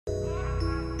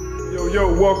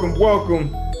Yo, welcome to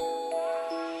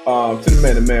the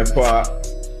Man to Man Pod.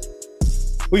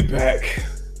 We back.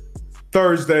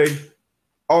 Thursday,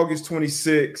 August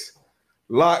 26th.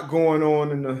 A lot going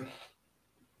on in the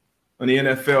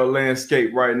NFL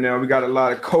landscape right now. We got a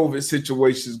lot of COVID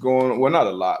situations going on. Well, not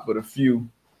a lot, but a few.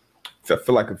 I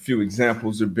feel like a few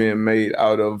examples are being made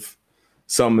out of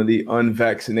some of the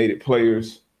unvaccinated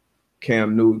players.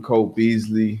 Cam Newton, Cole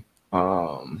Beasley.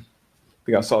 I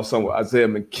think I saw some with Isaiah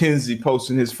McKenzie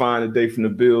posting his fine today from the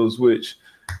Bills, which,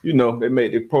 they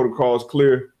made their protocols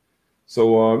clear.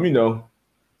 So,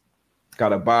 got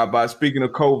to abide by. Speaking of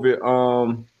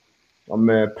COVID, my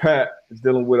man Pat is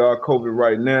dealing with our COVID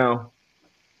right now.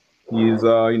 He is,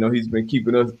 he's been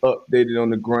keeping us updated on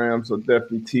the gram. So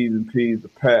definitely T's and P's to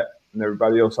Pat and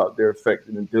everybody else out there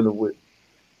affected and dealing with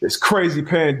this crazy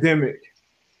pandemic.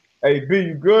 Hey, B,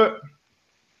 you good?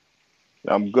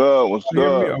 I'm good. What's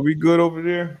good? Are we good over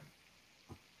there?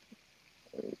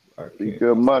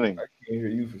 Good money. I can't hear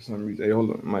you for some reason. Hey,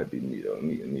 hold on. It might be me, though. I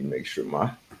need to make sure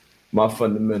my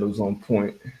fundamentals on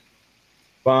point.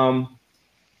 You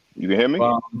can hear me?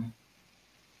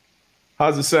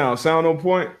 How's it sound? Sound on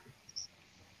point?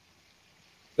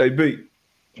 Hey, B.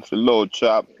 It's a little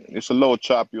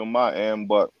choppy on my end,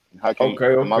 but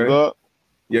Okay. Am I good?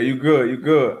 Yeah, you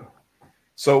good.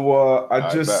 So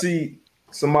I just see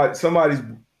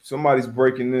somebody's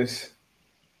breaking this.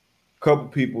 Couple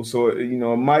people, so it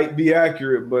might be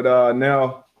accurate, but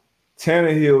now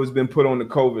Tannehill has been put on the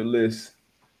COVID list.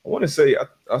 I want to say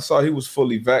I saw he was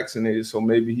fully vaccinated, so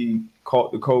maybe he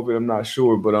caught the COVID. I'm not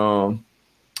sure, but I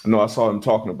know I saw him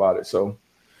talking about it. So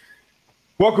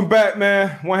welcome back, man.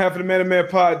 One half of the Man to Man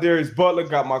Pod. Darius Butler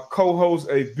got my co-host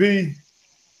AB.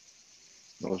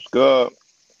 What's good?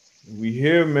 We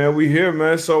here,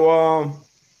 man. So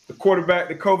the quarterback,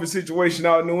 the COVID situation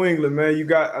out in New England, man.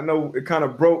 I know it kind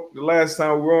of broke the last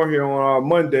time we were on here on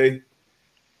Monday.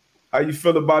 How you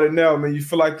feel about it now, man? You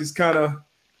feel like it's kind of,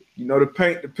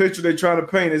 the picture they're trying to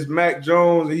paint is Mac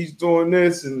Jones and he's doing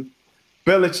this, and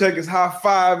Belichick is high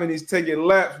five and he's taking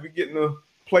laps. We're getting a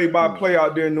play-by-play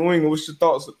out there in New England. What's your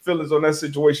thoughts and feelings on that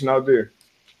situation out there?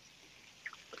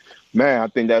 Man, I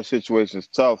think that situation is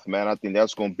tough, man. I think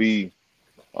that's going to be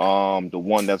the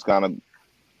one that's gonna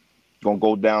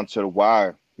go down to the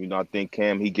wire. I think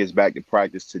Cam, he gets back to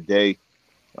practice today.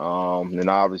 And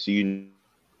obviously,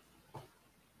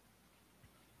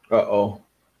 Uh-oh.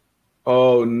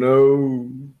 Oh, no.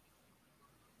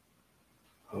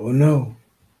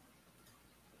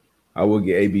 I will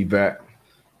get AB back.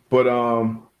 But, all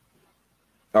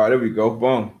right, there we go.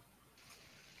 Boom.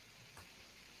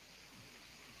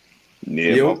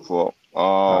 Yeah, my fault.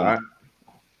 All right.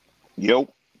 Yep.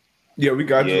 Yeah, we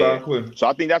got you loud and clear. So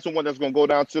I think that's the one that's going to go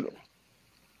down to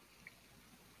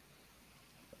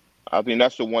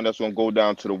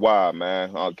the wire,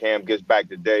 man. Cam gets back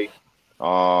today.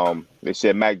 They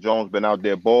said Mac Jones been out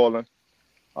there balling.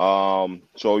 So,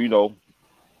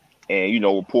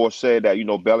 reports said that,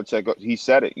 Belichick, he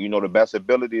said it. The best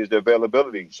ability is the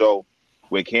availability. So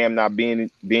with Cam not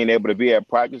being able to be at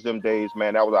practice them days,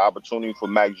 man, that was an opportunity for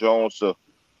Mac Jones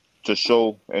to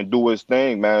show and do his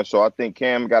thing, man. So I think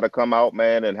Cam got to come out,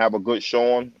 man, and have a good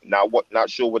showing. Not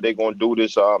sure what they're going to do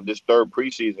this third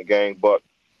preseason game, but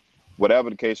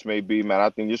whatever the case may be, man, I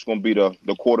think this is going to be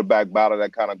the quarterback battle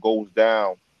that kind of goes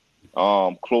down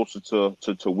closer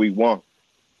to week one.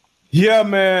 Yeah,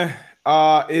 man.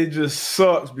 It just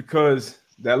sucks because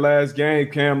that last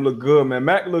game, Cam looked good, man.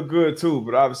 Mac looked good too,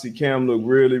 but obviously Cam looked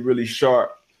really, really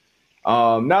sharp.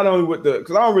 Not only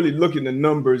because I don't really look at the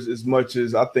numbers as much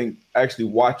as I think actually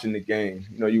watching the game.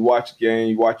 You watch the game,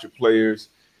 you watch your players,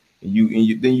 and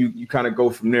you kind of go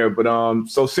from there. But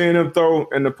so seeing him throw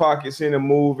in the pocket, seeing him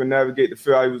move and navigate the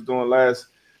field how he was doing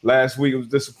last week, it was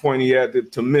disappointing he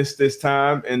had to miss this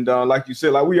time. And like you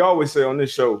said, like we always say on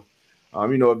this show,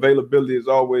 availability is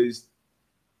always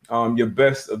your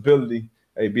best ability.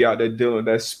 Hey, be out there dealing with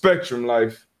that spectrum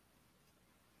life.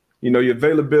 Your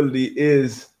availability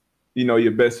is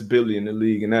your best ability in the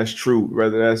league, and that's true.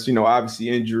 Whether that's obviously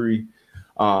injury,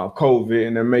 COVID,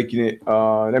 and they're making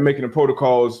the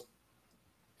protocols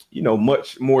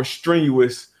much more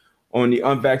strenuous on the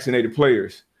unvaccinated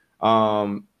players.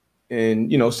 And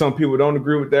some people don't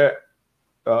agree with that.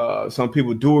 Some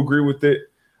people do agree with it.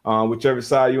 Whichever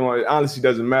side you on, it honestly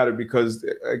doesn't matter because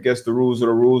I guess the rules are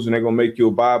the rules, and they're gonna make you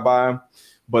abide by them.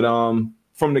 But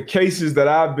from the cases that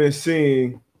I've been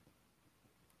seeing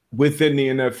within the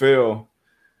NFL,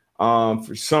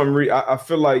 for some reason, I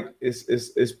feel like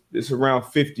it's around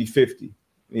 50-50,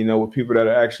 with people that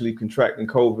are actually contracting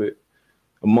COVID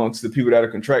amongst the people that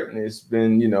are contracting it. It's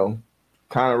been,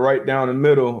 kind of right down the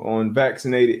middle on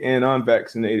vaccinated and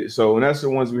unvaccinated. So, and that's the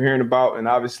ones we're hearing about. And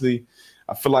obviously,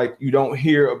 I feel like you don't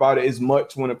hear about it as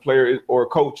much when a player or a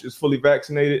coach is fully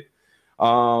vaccinated.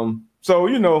 So,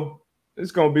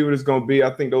 it's going to be what it's going to be.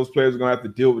 I think those players are going to have to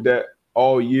deal with that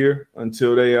all year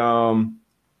until they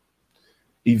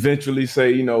eventually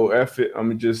say, F it, I'm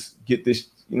going to just get this,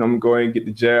 I'm going to go ahead and get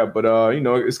the jab. But,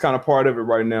 it's kind of part of it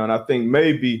right now. And I think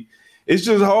maybe it's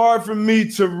just hard for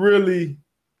me to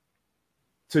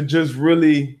just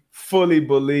really fully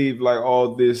believe like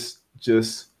all this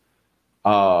just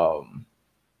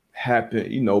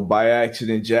happened, by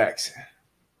accident, Jackson.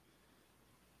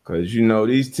 Because,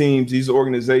 these teams, these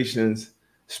organizations,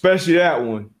 especially that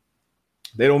one,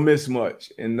 they don't miss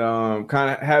much. And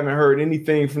kind of haven't heard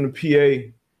anything from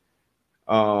the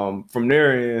PA from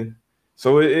their end.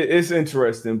 So it's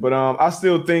interesting. But I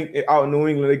still think out in New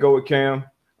England, they go with Cam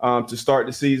to start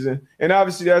the season. And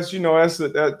obviously that's,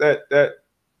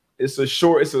 it's a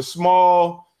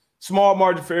small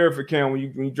margin for error for Cam when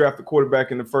you draft a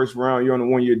quarterback in the first round. You're on a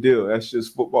 1-year deal. That's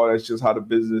just football. That's just how the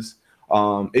business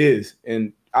is.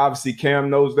 And obviously Cam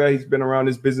knows that. He's been around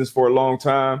this business for a long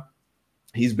time.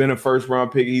 He's been a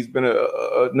first-round pick. He's been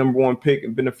a number one pick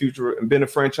and been a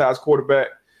franchise quarterback.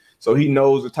 So he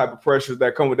knows the type of pressures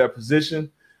that come with that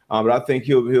position. But I think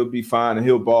he'll be fine and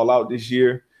he'll ball out this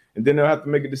year. And then they'll have to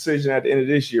make a decision at the end of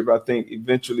this year. But I think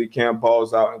eventually Cam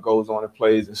balls out and goes on and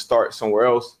plays and starts somewhere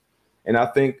else. And I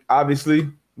think, obviously,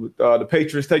 with the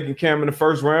Patriots taking Cam in the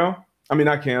first round,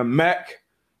 Mac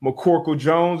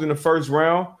McCorkle-Jones in the first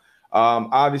round,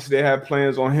 obviously they have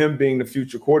plans on him being the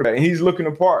future quarterback. And he's looking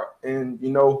the part. And,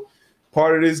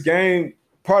 part of this game,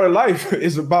 part of life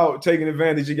is about taking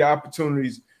advantage of your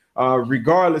opportunities,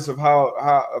 regardless of how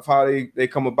they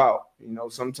come about.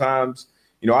 Sometimes –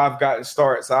 I've gotten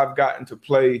starts. I've gotten to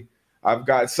play. I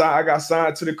got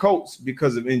signed to the Colts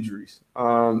because of injuries.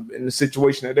 In the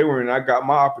situation that they were in, I got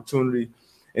my opportunity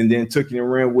and then took it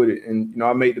and ran with it. And,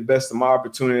 I made the best of my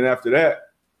opportunity. And after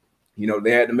that,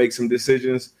 they had to make some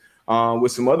decisions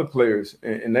with some other players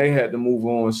and they had to move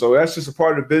on. So that's just a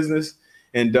part of the business.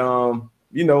 And, I'm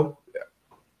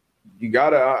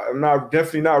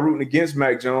definitely not rooting against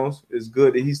Mac Jones. It's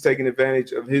good that he's taking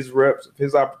advantage of his reps, of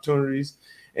his opportunities.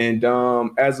 And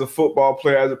as a football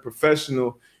player, as a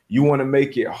professional, you want to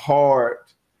make it hard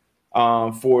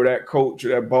for that coach or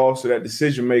that boss or that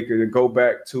decision maker to go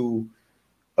back to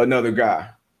another guy.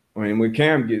 When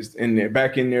Cam gets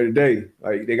back in there today,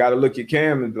 like they got to look at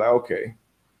Cam and be like, okay,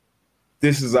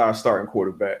 this is our starting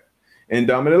quarterback. And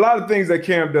a lot of things that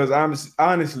Cam does,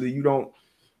 honestly,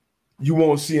 you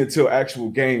won't see until actual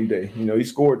game day. He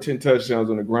scored 10 touchdowns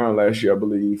on the ground last year, I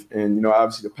believe. And,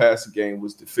 obviously the passing game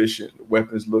was deficient. The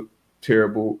weapons looked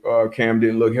terrible. Cam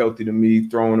didn't look healthy to me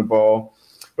throwing the ball.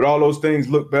 But all those things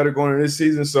look better going into this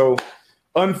season. So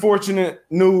unfortunate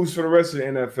news for the rest of the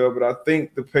NFL. But I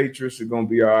think the Patriots are going to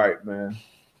be all right, man.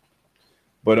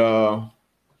 But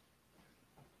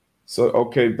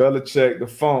Belichick, the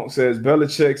Funk says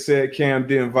Belichick said Cam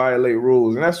didn't violate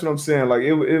rules. And that's what I'm saying. Like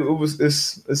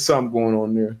it's something going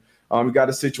on there. We got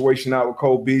a situation out with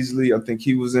Cole Beasley. I think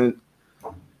he was in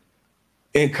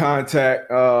contact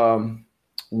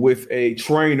with a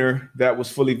trainer that was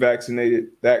fully vaccinated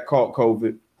that caught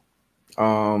COVID.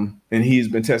 And he's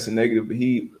been tested negative, but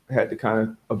he had to kind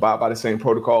of abide by the same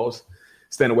protocols,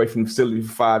 stand away from the facility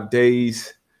for 5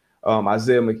 days.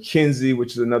 Isaiah McKenzie,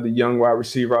 which is another young wide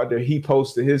receiver out there, he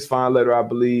posted his fine letter, I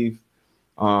believe,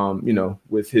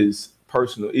 with his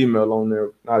personal email on there.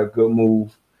 Not a good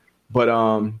move.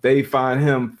 But they fined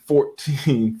him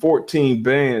 14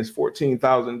 bands,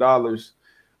 $14,000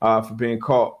 for being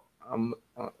caught.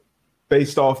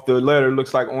 Based off the letter,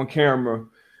 looks like on camera,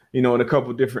 in a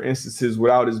couple different instances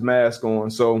without his mask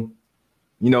on. So,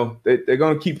 they're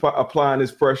going to keep applying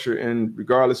this pressure, and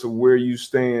regardless of where you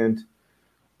stand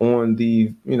on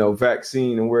the,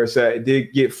 vaccine and where it's at. It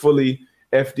did get fully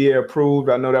FDA approved.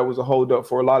 I know that was a holdup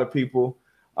for a lot of people.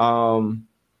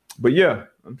 But yeah,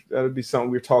 that'll be something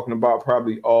we're talking about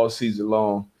probably all season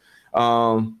long.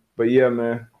 But yeah,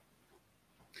 man,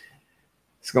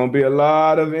 it's going to be a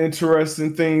lot of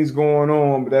interesting things going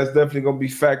on, but that's definitely going to be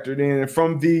factored in.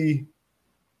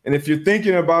 And if you're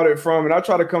thinking about it and I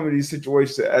try to come to these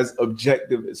situations as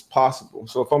objective as possible.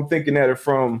 So if I'm thinking at it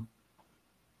from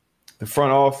the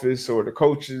front office or the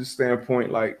coach's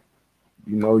standpoint, like,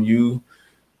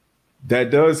 that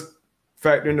does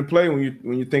factor into play when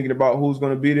you're thinking about who's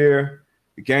going to be there,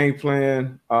 the game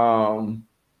plan,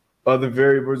 other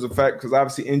variables of fact, because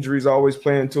obviously injuries always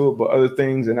play into it, but other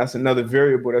things, and that's another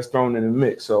variable that's thrown in the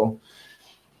mix. So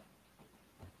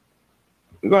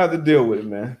we're going to have to deal with it,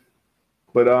 man.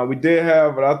 But we did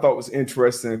have what I thought was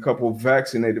interesting, a couple of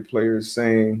vaccinated players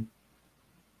saying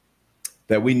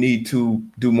that we need to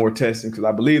do more testing because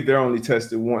I believe they're only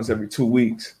tested once every 2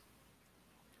 weeks.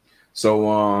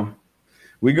 So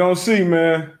we gonna see,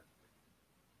 man.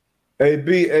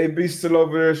 AB still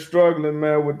over there struggling,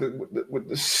 man, with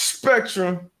the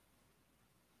spectrum.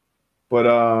 But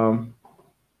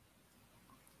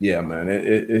yeah, man,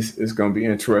 it's gonna be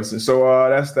interesting. So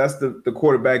that's the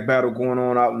quarterback battle going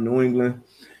on out in New England.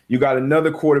 You got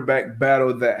another quarterback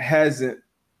battle that hasn't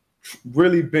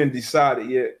really been decided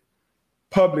yet,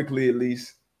 publicly at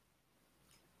least.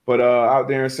 But out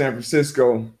there in San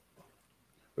Francisco,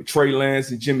 with Trey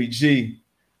Lance and Jimmy G.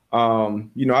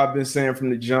 I've been saying from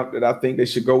the jump that I think they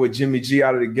should go with Jimmy G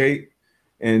out of the gate.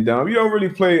 And you don't really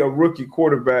play a rookie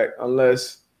quarterback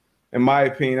unless, in my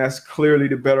opinion, that's clearly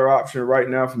the better option right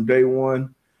now from day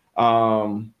one.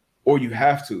 Or you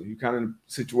have to. You're kind of in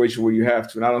a situation where you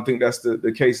have to. And I don't think that's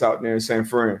the case out there in San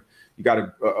Fran. You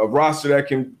got a roster that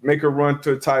can make a run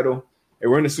to a title. They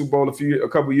were in the Super Bowl a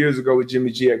couple years ago with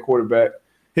Jimmy G at quarterback.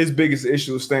 His biggest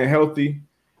issue is staying healthy.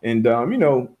 And,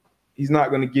 he's not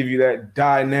going to give you that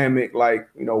dynamic,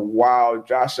 wild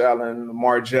Josh Allen,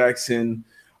 Lamar Jackson,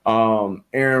 Aaron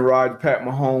Rodgers, Pat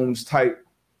Mahomes type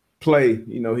play.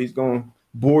 He's going to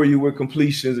bore you with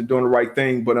completions and doing the right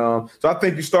thing. But so I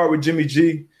think you start with Jimmy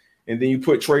G and then you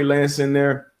put Trey Lance in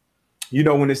there,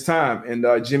 when it's time. And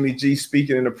Jimmy G,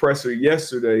 speaking in the presser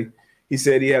yesterday, he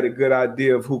said he had a good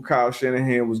idea of who Kyle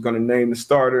Shanahan was going to name the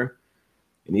starter.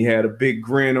 And he had a big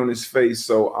grin on his face.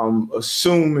 So I'm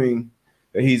assuming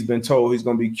that he's been told he's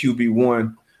going to be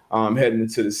QB1 heading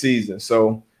into the season.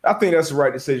 So I think that's the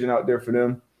right decision out there for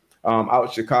them. Out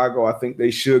in Chicago, I think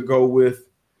they should go with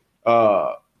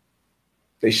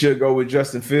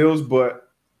Justin Fields, but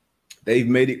they've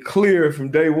made it clear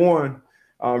from day one,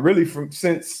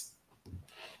 since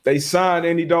they signed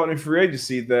Andy Dalton in free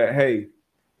agency, that hey,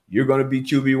 you're going to be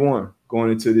QB1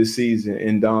 going into this season.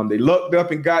 And they looked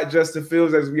up and got Justin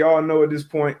Fields, as we all know at this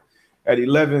point, at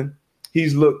 11.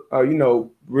 He's looked,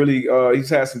 really. He's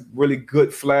had some really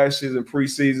good flashes in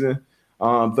preseason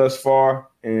thus far,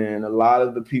 and a lot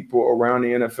of the people around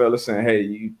the NFL are saying, "Hey,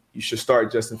 you should start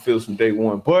Justin Fields from day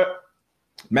one." But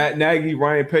Matt Nagy,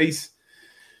 Ryan Pace,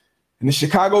 and the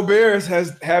Chicago Bears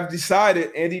have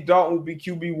decided Andy Dalton will be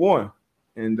QB1.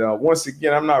 And once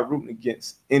again, I'm not rooting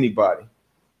against anybody.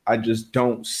 I just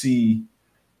don't see.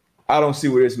 I don't see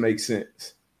where this makes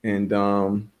sense, and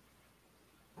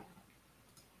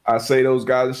I say those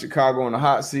guys in Chicago on the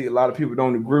hot seat. A lot of people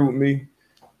don't agree with me,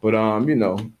 but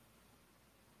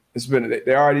it's been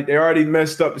they already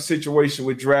messed up the situation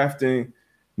with drafting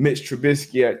Mitch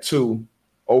Trubisky at 2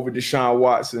 over Deshaun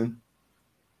Watson,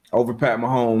 over Pat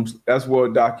Mahomes. That's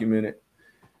well documented.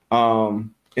 And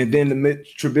then the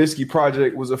Mitch Trubisky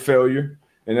project was a failure,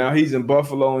 and now he's in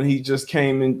Buffalo, and he just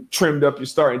came and trimmed up your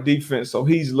starting defense, so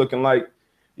he's looking like,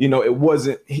 it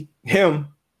wasn't him.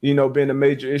 Being a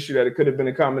major issue, that it could have been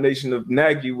a combination of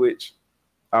Nagy, which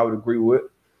I would agree with.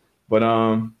 But,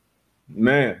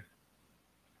 man,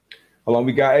 hold on,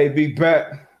 we got AB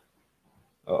back.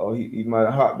 Uh-oh, he might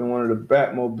have hopped in one of the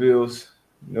Batmobiles.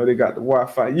 They got the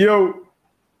Wi-Fi. Yo!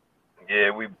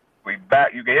 Yeah, we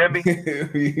back. You can hear me?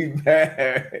 We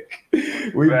back.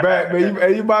 We back,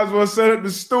 man. You might as well set up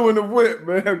the stew and the whip,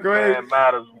 man. Go ahead.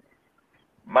 Man,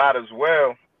 might as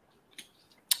well.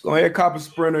 Go ahead, cop a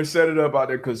sprinter, set it up out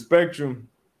there, because Spectrum,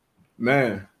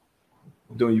 man,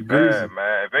 doing you greasy. Yeah,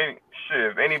 man.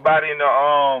 If anybody in the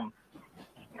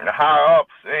higher ups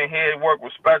in here work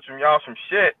with Spectrum, y'all some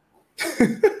shit.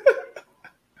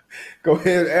 Go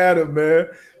ahead, Adam, man.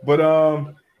 But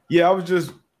I was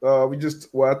just I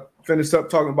finished up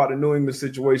talking about the New England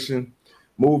situation,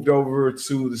 moved over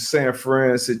to the San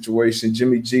Fran situation.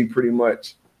 Jimmy G pretty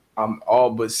much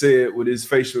all but said with his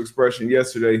facial expression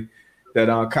yesterday that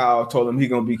Kyle told him he's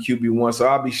going to be QB1. So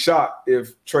I'll be shocked if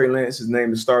Trey Lance is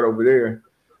named to start over there.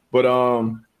 But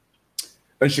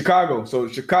in Chicago,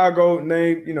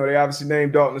 named, they obviously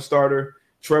named Dalton the starter.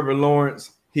 Trevor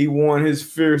Lawrence, he won his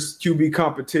fierce QB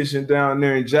competition down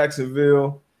there in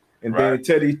Jacksonville. And then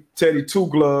Teddy Two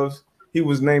Gloves, he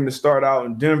was named to start out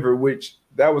in Denver, which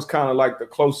that was kind of like the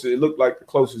closest. It looked like the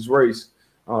closest race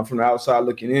from the outside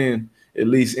looking in, at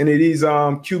least. Any of these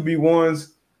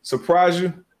QB1s surprise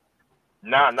you?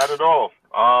 Nah, not at all.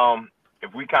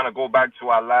 If we kind of go back to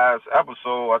our last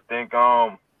episode, I think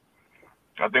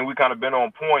we kind of been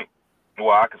on point. Well,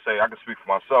 I can speak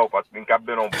for myself. I think I've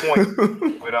been on point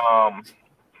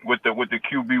with the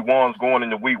QB1s going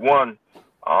into week 1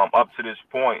 up to this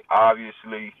point.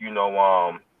 Obviously,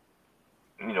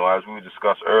 as we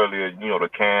discussed earlier, the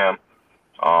Cam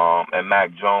and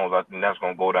Mac Jones. I think that's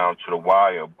going to go down to the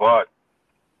wire. But,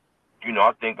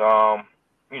 I think, I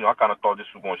kind of thought this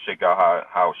was going to shake out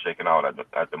how it's shaking out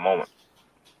at the moment.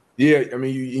 Yeah, I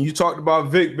mean, you talked about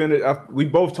Vic Bennett. We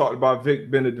both talked about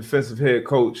Vic Bennett, defensive head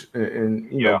coach, and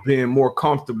being more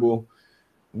comfortable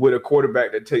with a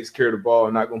quarterback that takes care of the ball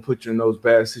and not going to put you in those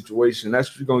bad situations. That's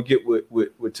what you're going to get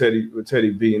with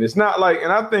Teddy B. And it's not like,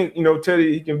 and I think,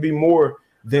 Teddy, he can be more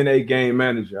than a game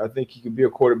manager. I think he can be a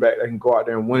quarterback that can go out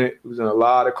there and win it. He was in a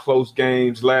lot of close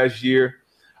games last year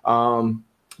down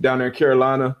there in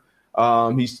Carolina.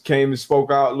 He came and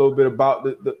spoke out a little bit about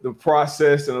the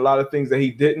process and a lot of things that he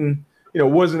didn't,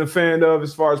 wasn't a fan of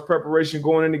as far as preparation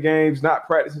going into games, not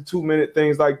practicing 2-minute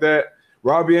things like that.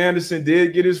 Robbie Anderson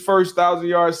did get his first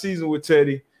 1,000-yard season with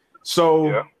Teddy.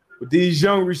 So with these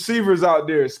young receivers out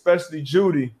there, especially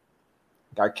Judy,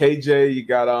 got KJ, you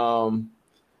got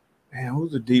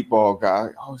who's the deep ball guy?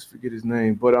 I always forget his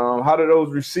name. But how do those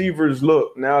receivers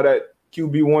look now that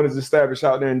QB1 is established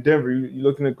out there in Denver? You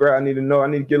looking to grab? I need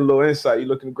to get a little insight. You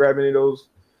looking to grab any of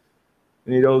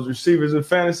those receivers in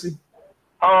fantasy?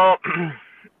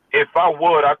 If I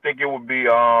would, I think it would be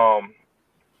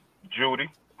Judy.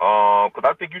 Because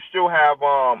I think you still have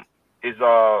is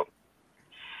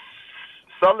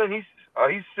Sutherland.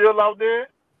 He's still out there.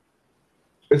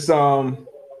 It's about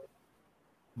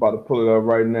to pull it up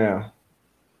right now.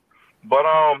 But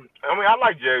I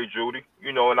like Jerry Judy,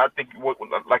 and I think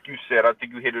like you said, I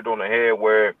think you hit it on the head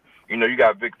where you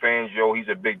got Vic Fangio. He's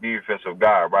a big defensive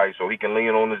guy, right? So he can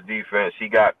lean on his defense. He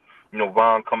got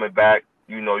Vaughn coming back.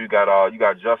 You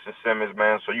got Justin Simmons,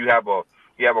 man. So you have a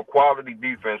quality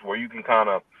defense where you can kind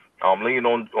of lean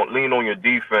on your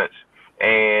defense,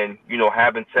 and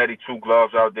having Teddy two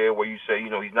gloves out there where you say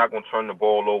he's not going to turn the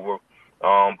ball over.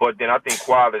 But then I think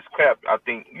while it's kept, I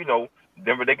think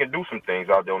Denver, they can do some things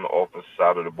out there on the offensive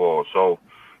side of the ball. So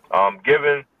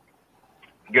giving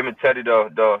Teddy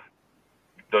the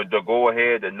go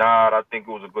ahead, the nod, I think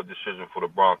it was a good decision for the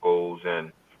Broncos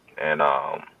and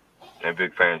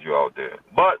Vic Fangio out there.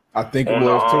 But I think it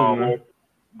was too, man.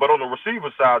 But on the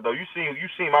receiver side, though, you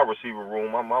seen my receiver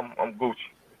room. I'm Gucci.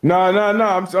 No.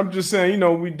 I'm just saying,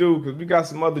 we do because we got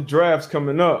some other drafts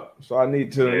coming up, so I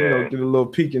need to, get a little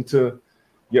peek into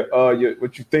your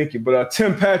what you're thinking. But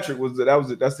Tim Patrick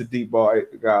that's the deep ball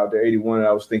guy out there, 81 that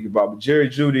I was thinking about. But Jerry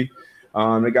Judy,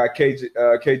 they got KJ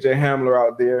Hamler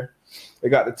out there. They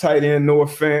got the tight end Noah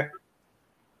Fant,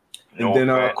 and then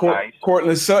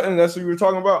Cortland Sutton. That's what you were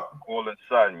talking about. Cortland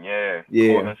Sutton, yeah.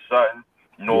 Cortland Sutton.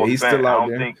 Noah he's Fant. still out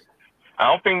there.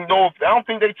 I don't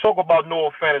think they talk about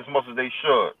Noah Fant as much as they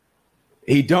should.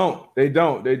 They don't. They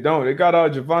got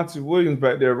Javonte Williams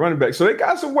back there, running back. So they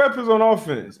got some weapons on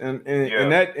offense, and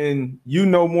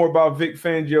more about Vic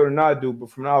Fangio than I do. But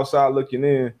from the outside looking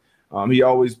in, he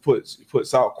always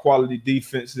puts out quality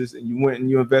defenses. And you went and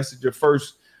you invested your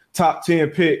first top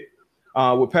 10 pick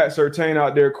with Pat Surtain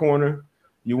out there corner.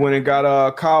 You went and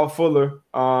got Kyle Fuller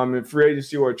in free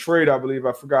agency or a trade, I believe.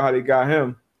 I forgot how they got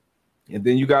him. And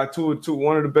then you got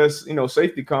one of the best,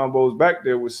 safety combos back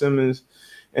there with Simmons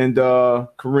and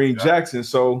Kareem Jackson.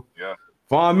 So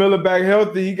Von Miller back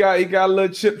healthy. He got a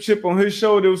little chip on his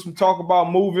shoulder. There was some talk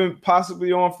about moving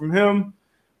possibly on from him.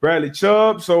 Bradley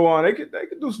Chubb. So they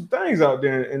could do some things out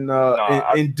there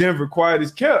in Denver, quiet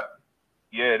as kept.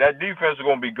 Yeah, that defense is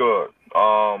gonna be good.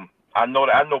 I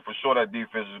know for sure that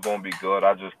defense is going to be good.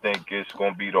 I just think it's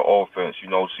going to be the offense,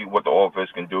 see what the offense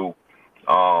can do.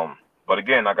 But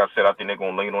again, like I said, I think they're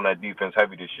going to lean on that defense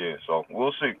heavy this year. So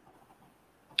we'll see.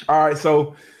 All right,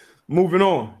 so moving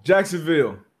on.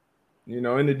 Jacksonville, in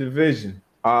the division.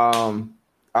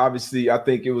 Obviously, I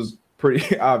think it was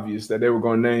pretty obvious that they were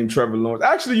going to name Trevor Lawrence.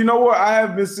 Actually, you know what? I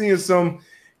have been seeing some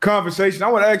conversation.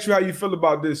 I want to ask you how you feel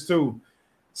about this too.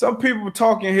 Some people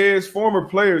talking heads, former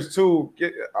players too.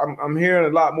 I'm hearing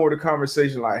a lot more of the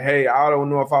conversation like, hey, I don't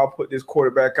know if I'll put this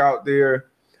quarterback out there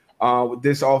with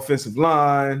this offensive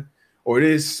line or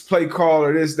this play call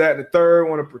or this, that, and the third.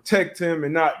 Want to protect him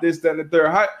and not this, that, and the third.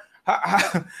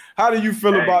 How do you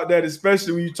feel about that,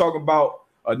 especially when you talk about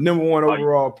a number one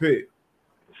overall pick?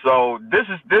 So this,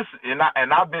 and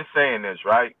I've been saying this,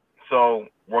 right? So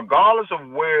regardless of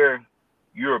where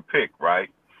you're picked, right?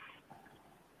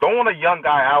 Throwing a young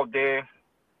guy out there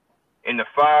in the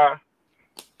fire,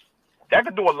 that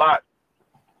could do a lot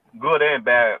good and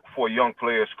bad for a young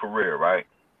player's career, right?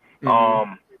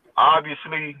 Mm-hmm.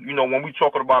 Obviously, when we're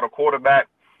talking about a quarterback,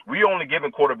 we only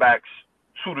giving quarterbacks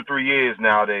 2 to 3 years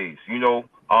nowadays, You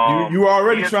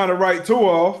already trying to write two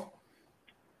off.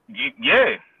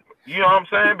 Yeah. You know what I'm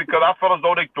saying? Because I felt as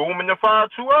though they threw him in the fire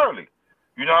too early.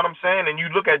 You know what I'm saying? And you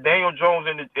look at Daniel Jones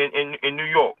in New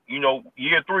York. You know,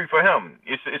 year 3 for him.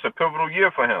 It's a pivotal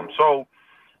year for him. So,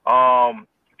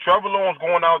 Trevor Lawrence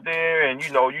going out there, and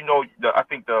I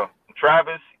think the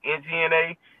Travis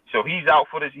NTNA. So he's out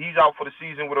for this. He's out for the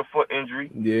season with a foot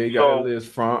injury. Yeah, you got to live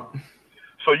front.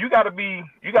 So you got to be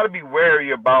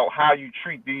wary about how you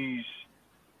treat these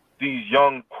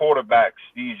young quarterbacks,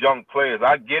 these young players.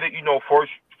 I get it.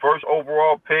 First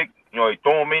overall pick. You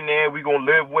throw them in there. We're going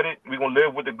to live with it. We're going to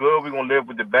live with the good. We're going to live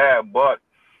with the bad. But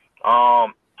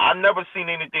I've never seen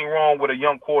anything wrong with a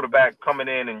young quarterback coming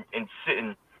in and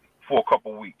sitting for a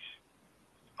couple weeks.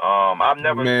 I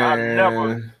never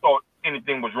thought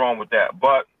anything was wrong with that.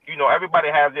 But, everybody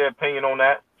has their opinion on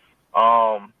that.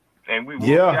 And we'll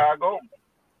see how it goes.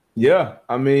 Yeah.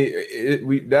 I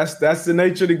mean, that's the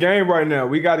nature of the game right now.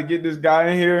 We got to get this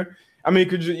guy in here. I mean,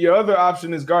 because your other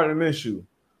option is Gardner Minshew,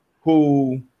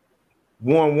 who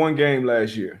won one game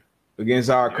last year against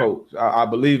our coach. I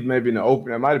believe maybe in the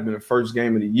opener. It might have been the first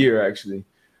game of the year, actually.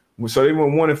 So they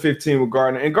went 1-15 with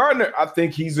Gardner. And Gardner, I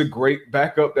think he's a great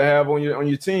backup to have on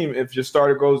your team if your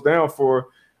starter goes down for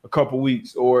a couple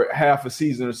weeks or half a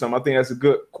season or something. I think that's a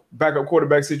good backup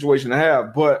quarterback situation to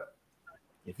have. But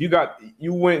if you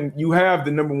have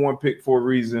the number 1 pick for a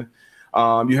reason.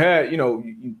 You had,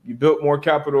 you built more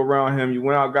capital around him. You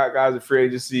went out, got guys at free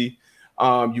agency.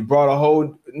 You brought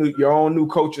your own new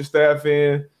coaching staff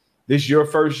in. This is your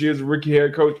first year as a rookie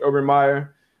head coach, Urban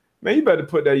Meyer. Man, you better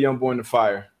put that young boy in the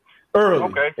fire early.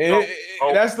 Okay. And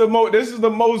this is the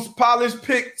most polished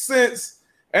pick since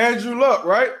Andrew Luck,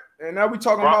 right? And now we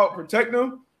talking about protecting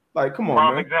him. Like, come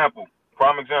on, man.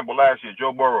 Prime example last year,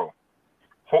 Joe Burrow.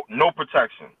 No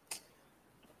protection.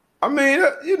 I mean,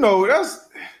 that's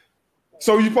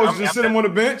so you're supposed to just sit him on the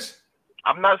bench?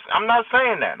 I'm not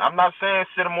saying that. I'm not saying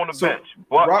sit him on the bench.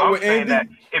 But I'm saying that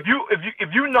if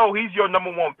you know he's your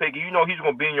number 1 pick, and you know he's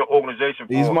going to be in your organization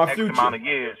for X amount of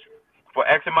years. For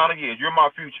X amount of years, you're my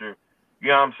future. You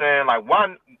know what I'm saying? Like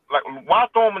why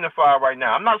throw him in the fire right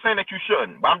now? I'm not saying that you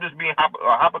shouldn't, but I'm just being a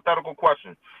hypothetical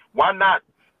question. Why not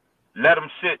let him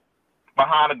sit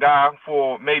behind a guy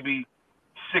for maybe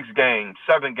 6 games,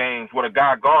 7 games with a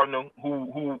guy Gardner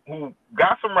who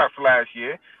got some reps last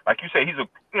year? Like you say, he's a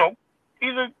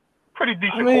pretty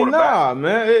decent quarterback.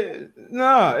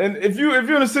 Nah. And if you're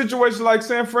in a situation like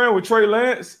San Fran with Trey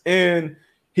Lance, and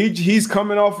he's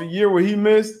coming off a year where he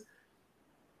missed,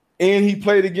 and he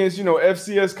played against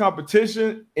FCS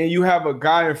competition, and you have a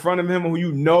guy in front of him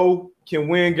who can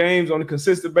win games on a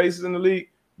consistent basis in the league,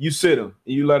 you sit him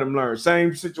and you let him learn.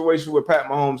 Same situation with Pat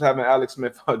Mahomes having Alex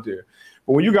Smith out there.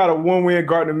 But when you got a 1-win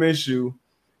Gardner Minshew,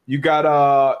 you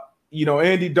got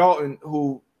Andy Dalton,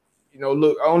 who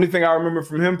look, the only thing I remember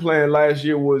from him playing last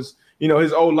year was,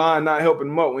 his O-line not helping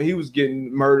him up when he was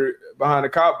getting murdered behind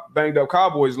the banged up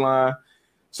Cowboys line.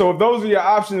 So if those are your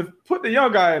options, put the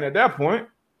young guy in at that point.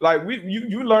 Like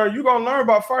you're gonna learn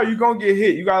about fire. You're gonna get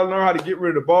hit. You gotta learn how to get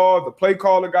rid of the ball. The play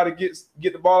caller gotta get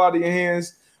the ball out of your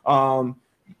hands.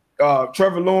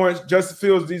 Trevor Lawrence, Justin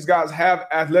Fields, these guys have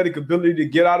athletic ability to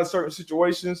get out of certain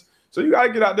situations. So you gotta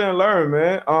get out there and learn,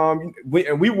 man.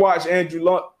 We watched Andrew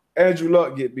Luck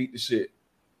get beat to shit.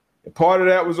 And part of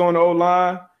that was on the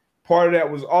O-line. Part of that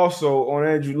was also on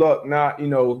Andrew Luck not,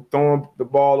 throwing the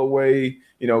ball away,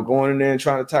 going in there and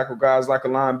trying to tackle guys like a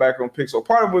linebacker on pick. So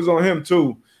part of it was on him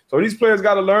too. So these players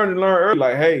got to learn early.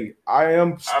 Like, hey, I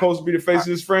am supposed to be the face of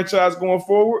this franchise going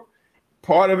forward.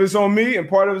 Part of it's on me and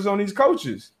part of it's on these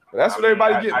coaches. That's what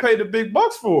everybody get paid the big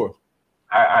bucks for.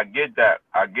 I get that.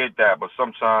 But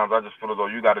sometimes I just feel as though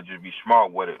you got to just be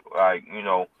smart with it. Like,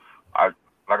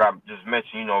 like I just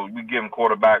mentioned, we give them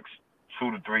quarterbacks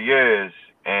 2 to 3 years,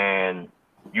 and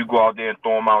you go out there and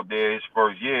throw him out there his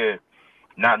first year,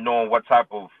 not knowing what type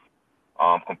of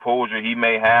composure he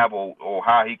may have or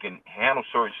how he can handle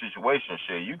certain situations.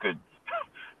 Shit, you could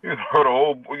hurt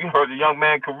the young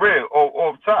man's career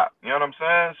off top. You know what I'm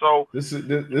saying? So this is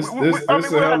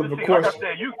a hell of a question. Like I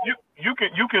said, you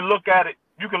can look at it.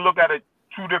 You can look at it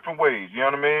 2 different ways. You know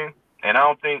what I mean? And I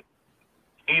don't think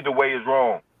either way is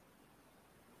wrong.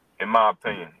 In my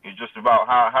opinion, it's just about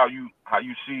how you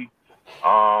see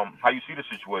the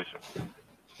situation.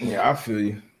 Yeah, I feel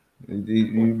you.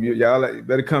 Y'all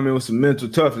better come in with some mental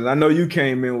toughness. I know you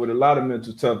came in with a lot of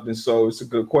mental toughness, so it's a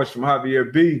good question from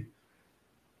Javier B.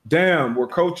 Damn, were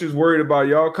coaches worried about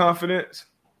y'all confidence?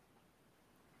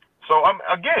 So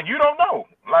again, you don't know.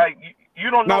 Like you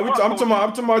don't know. I'm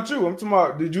talking about you. I'm talking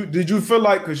about. Did you feel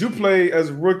like, because you played as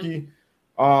a rookie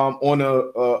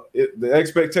the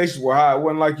expectations were high. It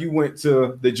wasn't like you went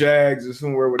to the Jags or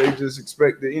somewhere where they just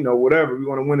expected, whatever. We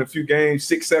want to win a few games,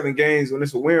 6-7 games when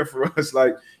it's a win for us.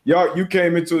 Like you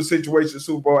came into a situation of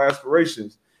Super Bowl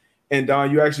aspirations, and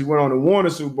you actually went on to win a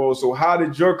Super Bowl. So how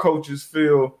did your coaches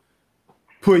feel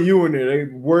putting you in there? They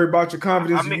worried about your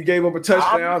confidence if you gave up a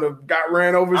touchdown or got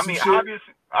ran over some shit?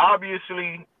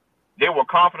 Obviously, they were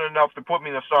confident enough to put me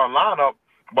in the starting lineup.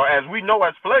 But as we know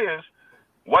as players,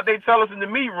 what they tell us in the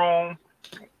meet room,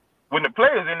 when the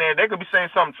players in there, they could be saying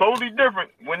something totally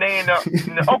different when they in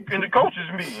the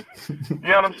coaches meeting. You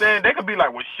know what I'm saying? They could be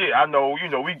like, well, shit, I know,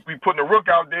 we putting the rook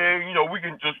out there, we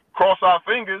can just cross our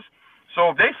fingers.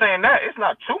 So if they saying that, it's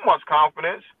not too much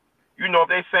confidence, if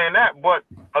they saying that. But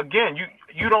again,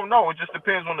 you don't know. It just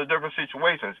depends on the different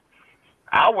situations.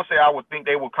 I would say I would think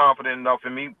they were confident enough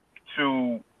in me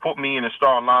to put me in the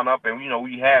starting lineup. And,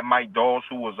 we had Mike Dawes,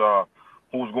 who was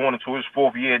going into his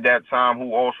 4th year at that time,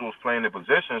 who also was playing the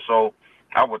position. So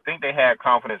I would think they had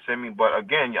confidence in me. But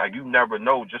again, you never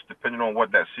know, just depending on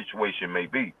what that situation may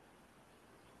be.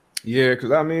 Yeah,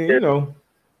 because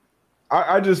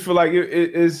I just feel like it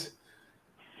is.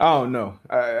 I don't know.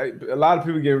 A lot of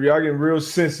people y'all getting real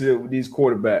sensitive with these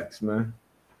quarterbacks, man.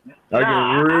 Y'all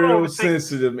getting real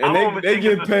sensitive, and they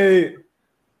get paid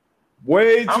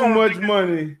way too much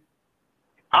money.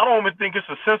 I don't even think it's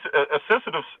a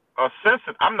sensitive.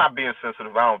 I'm not being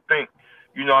sensitive. I don't think.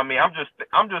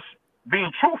 I'm just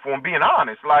being truthful and being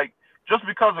honest. Like, just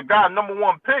because a guy number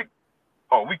 1 pick,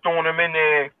 we throwing him in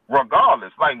there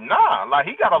regardless. Like, nah. Like,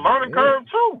 he got a learning curve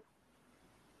too.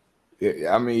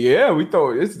 Yeah, we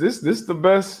thought this the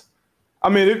best. I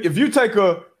mean, if you take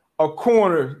a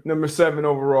corner number 7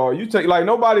 overall, you take, like,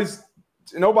 nobody's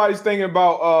thinking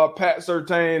about Pat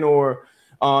Surtain or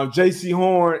J.C.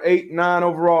 Horn, 8, 9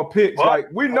 overall picks. But, like,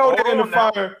 we know they're in the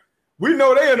fire. We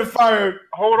know they're in the fire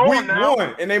week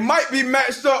 1, and they might be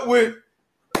matched up with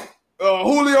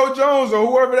Julio Jones or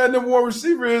whoever that number 1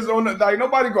 receiver is on the, like,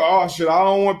 nobody go, oh shit, I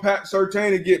don't want Pat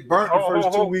Surtain to get burnt the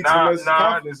first 2 weeks unless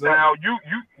confidence. Now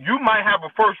you might have a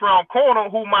first round corner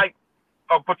who might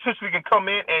potentially can come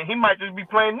in and he might just be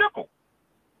playing nickel.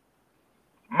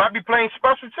 Might be playing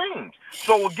special teams.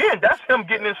 So again, that's him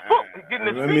getting his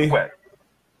feet wet.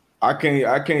 I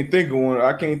can't think of one.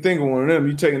 I can't think of one of them.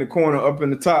 You taking the corner up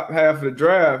in the top half of the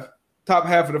draft, top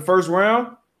half of the first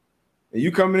round, and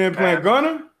you coming in playing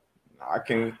gunner? I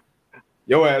can't.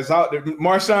 Your ass out there.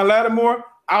 Marshawn Lattimore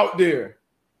out there.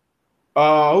 Who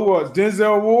was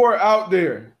Denzel Ward out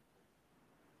there?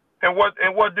 And what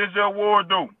Denzel Ward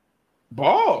do?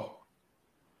 Ball.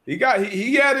 He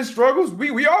had his struggles.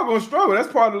 We all gonna struggle.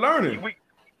 That's part of learning.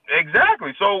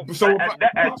 Exactly. So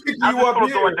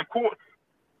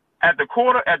at the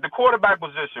quarterback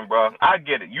position, bro, I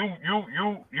get it. You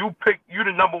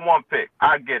the number 1 pick.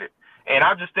 I get it. And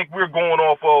I just think we're going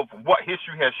off of what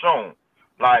history has shown.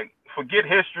 Like, forget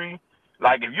history.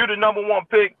 Like, if you're the number 1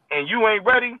 pick and you ain't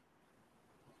ready,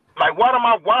 like, why am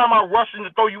I rushing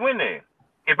to throw you in there?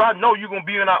 If I know you're gonna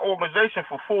be in our organization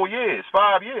for 4 years,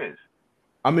 5 years.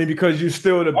 I mean, because you're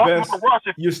still the best.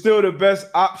 You're still the best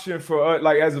option for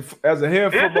like as a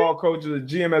head football coach or a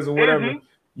GM as a whatever.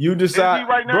 You decide,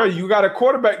 right now? Bro. You got a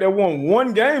quarterback that won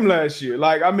 1 game last year.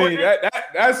 Like, I mean,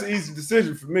 that's an easy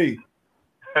decision for me.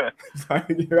 I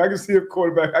can see a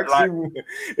quarterback. I can see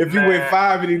if he went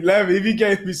 5-11, if he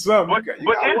gave me something.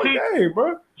 You got 1 game,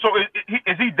 bro. So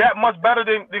is he that much better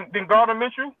than Gardner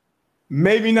Minshew?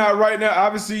 Maybe not right now.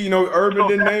 Obviously, Urban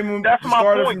didn't name him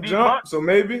starter from jump, so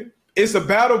maybe. It's a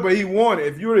battle, but he won it.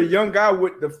 If you're a young guy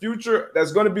with the future,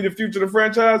 that's going to be the future of the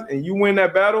franchise, and you win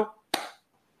that battle,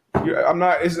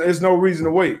 it's no reason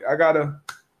to wait. I gotta,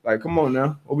 like, come on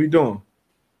now. What we doing?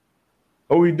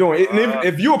 And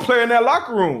if you're a player in that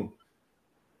locker room,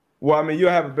 well, I mean, you'll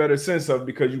have a better sense of it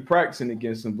because you're practicing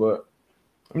against them. But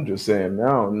I'm just saying, man,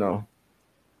 I don't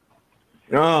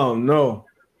know.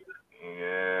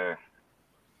 Yeah.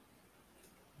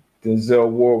 Denzel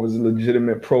Ward was a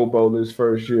legitimate Pro Bowler his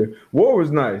first year. Ward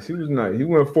was nice. He was nice. He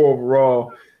went 4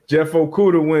 overall. Jeff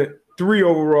Okudah went 3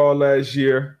 overall last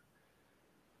year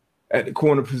at the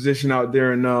corner position out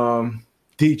there in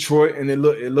Detroit, and it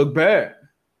looked bad.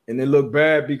 And it looked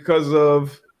bad because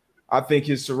of, I think,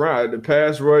 his surround, the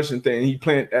pass rush and thing. He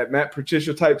played at Matt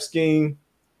Patricia type scheme.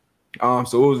 So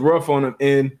it was rough on him.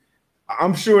 And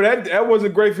I'm sure that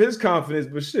wasn't great for his confidence,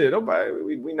 but shit, nobody,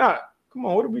 we not. Come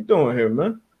on, what are we doing here,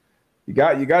 man? You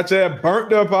got your ass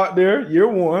burnt up out there, year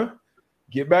 1.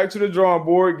 Get back to the drawing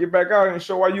board, get back out and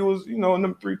show why you was,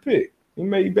 number 3 pick. He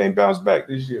may bounce back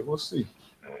this year. We'll see.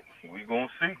 We gonna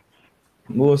see.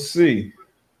 We'll see.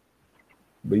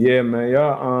 But yeah, man,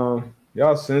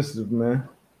 y'all sensitive, man.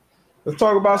 Let's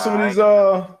talk about some of these.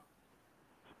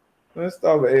 Let's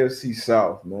start with AFC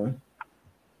South, man.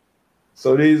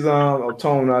 So these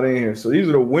Tone not in here. So these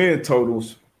are the win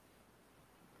totals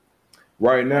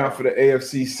right now for the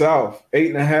AFC South.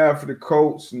 8.5 for the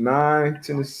Colts, 9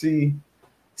 Tennessee,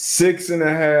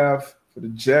 6.5 for the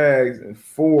Jags, and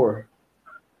 4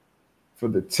 for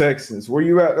the Texans. Where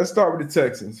you at? Let's start with the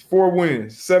Texans. 4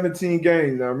 wins, 17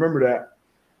 games. Now remember that.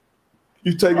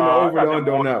 You taking the over the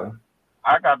under on that one?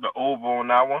 I got the over on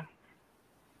that one.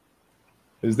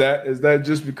 Is that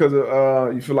just because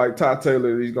of you feel like Todd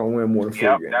Taylor he's gonna win more than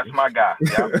 4 games? That's my guy.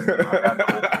 Yep.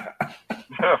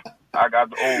 I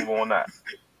got the over on that.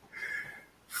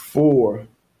 4.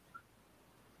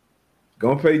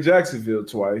 Gonna play Jacksonville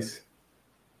twice.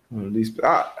 At least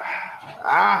I'm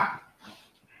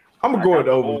gonna go with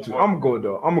the over too. I'm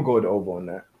gonna go with the over on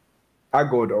that. I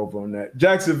go with the over on that.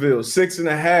 Jacksonville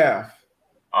 6.5.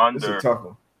 Under. It's a tough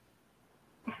one.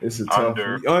 It's a tough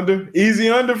one. Under? Easy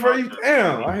under for you?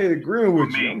 Damn, I hate agreeing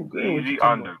with you. I'm agreeing with you. Easy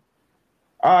under.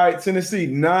 All right, Tennessee,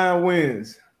 9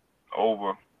 wins.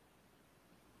 Over.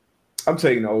 I'm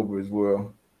taking the over as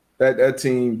well. That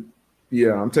team,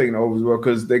 yeah, I'm taking the over as well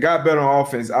because they got better on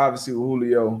offense, obviously, with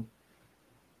Julio.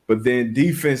 But then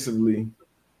defensively,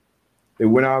 they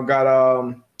went out and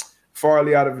got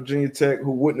Farley out of Virginia Tech,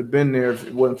 who wouldn't have been there if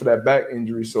it wasn't for that back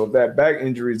injury. So if that back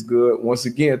injury is good, once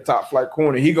again, top flight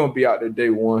corner, he's going to be out there day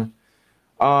one.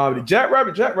 The Jack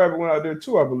Rabbit went out there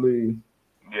too, I believe.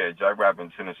 Yeah, Jack Rabbit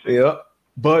in Tennessee. Yep.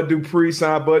 Bud Dupree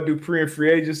signed Bud Dupree in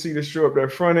free agency to show up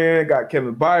that front end. Got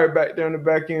Kevin Byard back there in the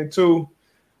back end too.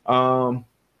 I'm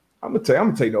gonna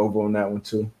take the over on that one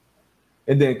too.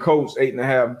 And then Colts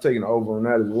 8.5. I'm taking the over on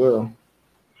that as well.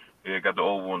 Yeah, got the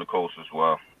over on the Colts as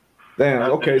well. Damn.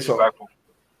 That's okay, so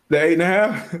the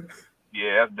 8.5.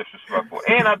 Yeah, that's disrespectful.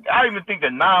 And I even think the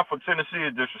 9 for Tennessee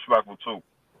is disrespectful too.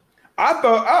 I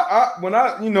thought when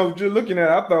I just looking at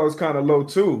it, I thought it was kind of low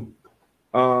too.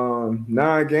 9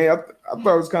 games, I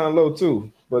thought it was kind of low too.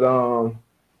 But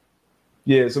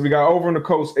yeah, so we got over on the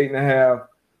Colts 8.5.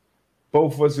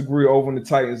 Both of us agree over on the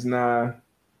Titans 9.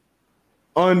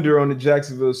 Under on the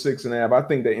Jacksonville 6.5. I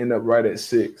think they end up right at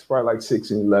 6, probably like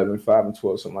 6 and 11, 5 and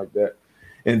 12, something like that.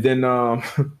 And then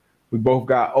we both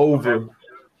got over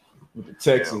with the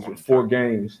Texans with 4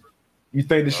 games. You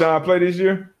think Deshaun play this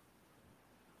year?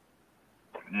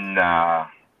 Nah.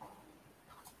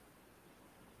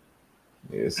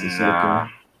 Yes, it's nah.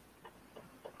 looking.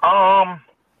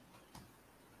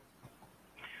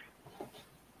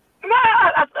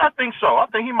 I think so. I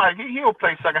think he'll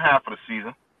play second half of the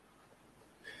season.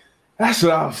 That's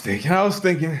what I was thinking. I was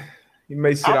thinking he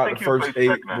may sit out the first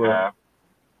 8. But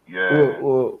yeah.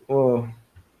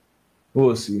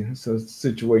 We'll see. It's a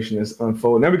situation that's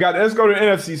unfolding. Now let's go to the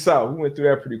NFC South. We went through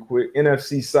that pretty quick.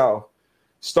 NFC South.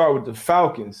 Start with the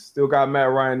Falcons. Still got Matt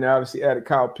Ryan now. Obviously added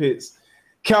Kyle Pitts.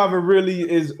 Calvin Ridley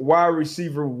is wide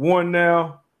receiver 1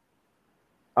 now.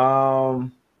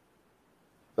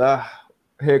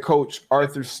 Head coach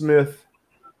Arthur Smith,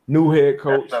 new head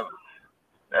coach.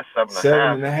 That's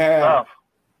 7.5.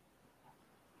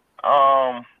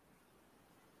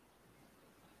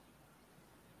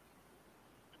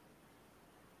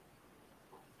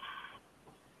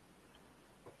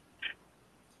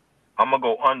 I'm gonna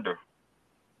go under.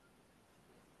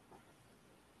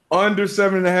 Under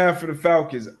 7.5 for the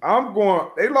Falcons. I'm going.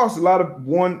 They lost a lot of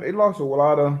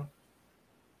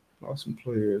lost some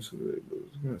players who they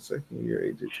lose. Second year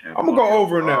age. I'm gonna go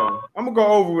over now. I'm gonna go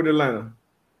over with Atlanta.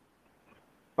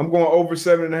 I'm going over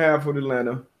 7.5 with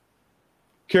Atlanta.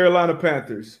 Carolina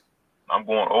Panthers. I'm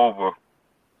going over.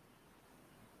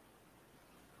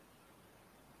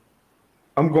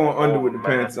 I'm going under with the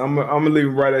Panthers. I'm gonna leave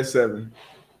them right at 7.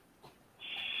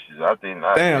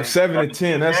 Damn, 7 and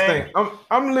 10. That's thing.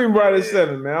 I'm leaving right at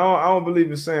 7, man. I don't believe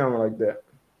in Sam like that.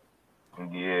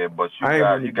 Yeah, but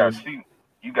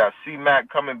you got C-Mac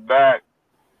coming back.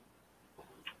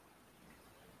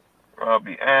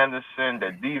 Robbie Anderson,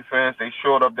 that defense. They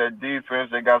showed up that defense.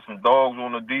 They got some dogs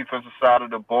on the defensive side of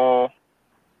the ball.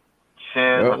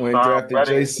 Chin, when drafted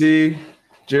JC,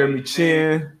 Jeremy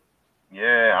Chin.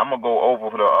 Yeah, I'm gonna go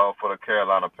over for the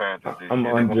Carolina Panthers. I'm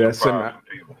under that 7.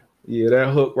 Yeah,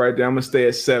 that hook right there. I'm gonna stay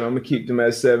at 7. I'm gonna keep them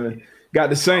at 7.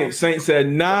 Got the Saints. Saints at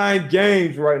 9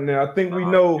 games right now. I think we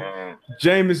know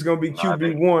Jameis is gonna be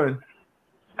QB1.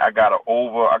 I got an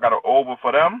over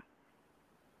for them.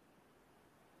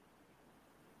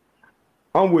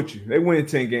 I'm with you. They win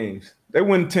 10 games. They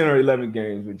win 10 or 11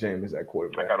 games with Jameis at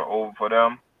quarterback. I got an over for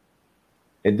them.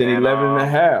 And then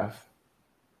 11.5.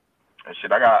 And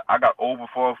shit, I got over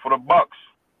for the Bucks.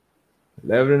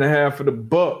 11.5 for the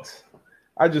Bucks.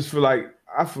 I feel like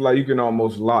you can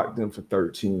almost lock them for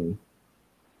 13.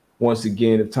 once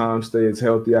again, if Tom stays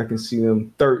healthy, I can see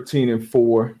them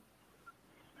 13-4.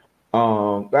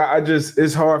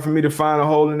 It's hard for me to find a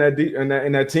hole in that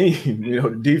in that team. You know,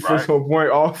 defense on point,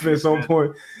 offense on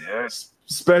point,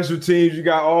 special teams. You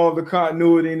got all the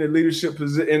continuity in the leadership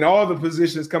position and all the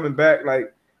positions coming back.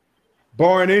 Like,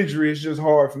 barring injury, it's just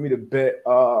hard for me to bet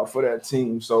for that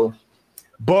team. So,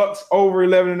 Bucks over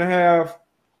 11.5,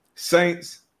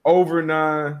 Saints over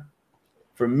 9.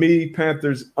 For me,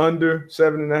 Panthers under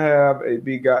 7.5.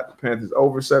 AB got the Panthers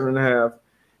over 7.5.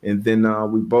 And then I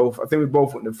think we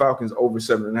both went the Falcons over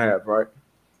 7.5, right?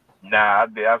 Nah,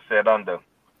 I said under.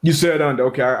 You said under.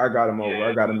 Okay, I got him over.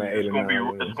 I got him at 8 or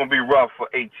 9. It's gonna be rough for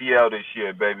ATL this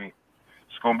year, baby.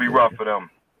 It's gonna be rough for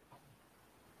them.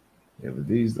 Yeah, but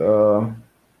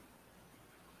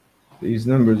these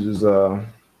numbers is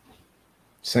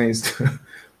Saints.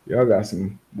 Y'all got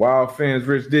some wild fans.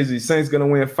 Rich Dizzy. Saints gonna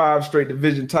win 5 straight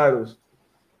division titles.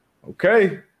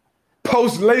 Okay.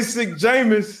 Post LASIK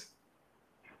Jameis.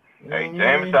 Hey,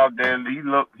 Jameis out there, he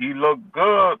look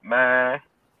good, man.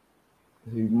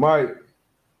 He might.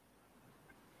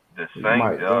 The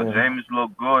Saints, Jameis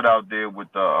look good out there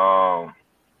with the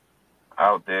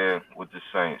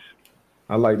Saints.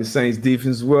 I like the Saints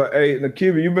defense as well. Hey,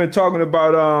 Nakiba, you've been talking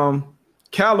about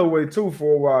Callaway too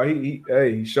for a while.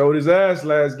 He showed his ass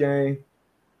last game.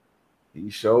 He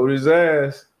showed his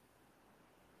ass.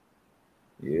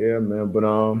 Yeah, man. But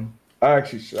I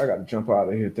got to jump out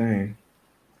of here. Dang.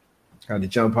 Got to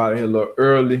jump out of here a little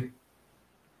early.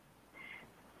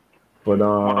 But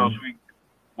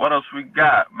what else we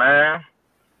got, man?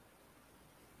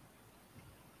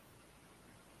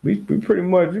 We pretty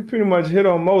much hit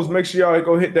on most. Make sure y'all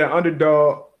go hit that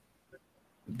underdog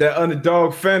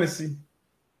fantasy.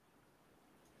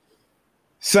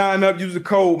 Sign up, use the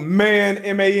code MAN,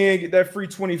 M-A-N, get that free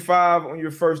 25 on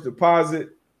your first deposit.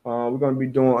 We're gonna be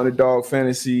doing underdog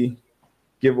fantasy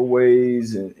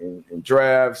giveaways and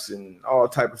drafts and all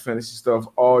type of fantasy stuff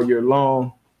all year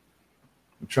long.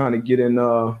 I'm trying to get in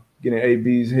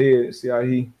AB's head, see how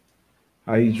he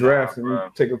drafting. We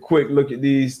take a quick look at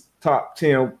these top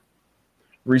 10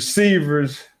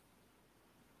 receivers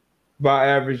by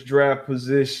average draft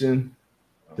position.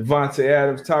 Devontae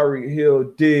Adams, Tyreek Hill,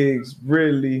 Diggs,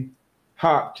 Ridley,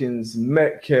 Hopkins,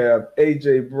 Metcalf,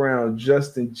 A.J. Brown,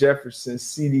 Justin Jefferson,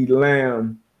 CeeDee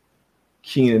Lamb,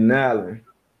 Keenan Allen.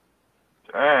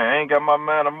 Dang, I ain't got my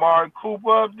man Amari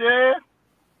Cooper up there?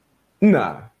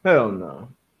 Nah, hell no.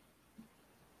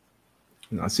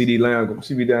 No, CeeDee Lamb,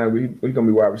 he's going to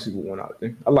be wide receiver 1 out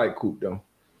there. I like Coop, though.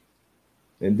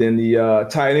 And then the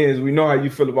tight ends, we know how you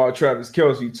feel about Travis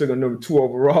Kelce. He took a number 2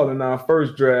 overall in our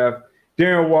first draft.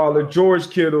 Darren Waller, George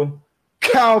Kittle,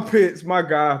 Kyle Pitts, my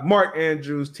guy, Mark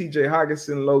Andrews, T.J.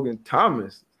 Hockenson, Logan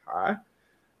Thomas. Hi.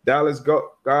 Dallas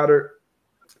Goedert,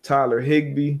 Tyler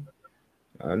Higbee.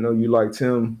 I know you liked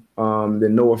him.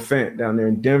 Then Noah Fant down there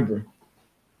in Denver.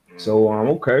 So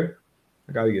okay.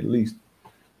 I got to get at least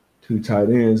 2 tight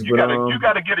ends. You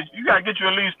gotta get you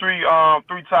at least three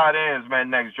tight ends,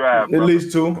 man, next draft. At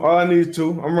least 2. All I need is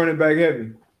 2. I'm running back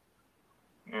heavy.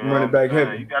 I'm running back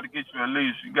heavy. You gotta get you at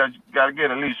least. You gotta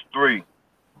get at least 3.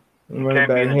 I'm running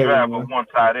back heavy. Draft with 1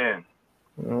 tight end.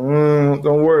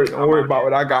 Don't worry about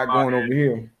what I got going over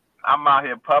here. I'm out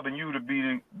here pubbing you to be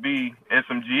in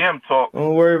some GM talk.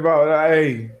 Don't worry about that.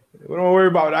 Hey, don't worry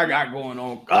about what I got going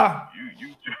on.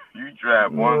 You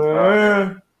draft 1 tight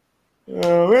end.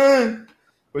 Man.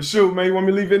 But shoot, man, you want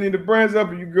me to leave any of the brands up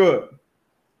or you good?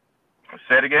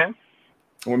 Say it again.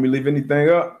 Want me to leave anything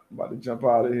up? I'm about to jump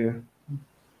out of here.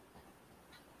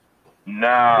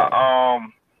 Nah, I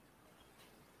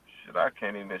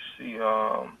can't even see.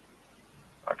 I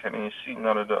can't even see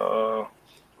none of the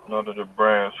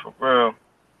brands for real.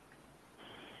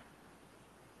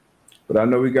 But I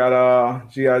know we got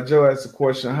G.I. Joe asked a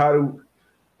question: how do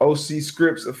OC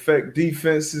scripts affect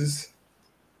defenses?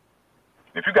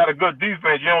 If you got a good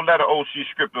defense, you don't let an OC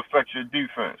script affect your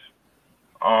defense.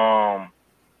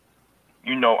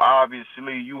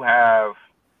 Obviously you have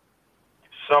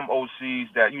some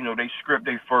OCs that, they script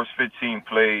their first 15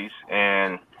 plays,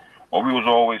 and we was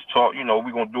always taught,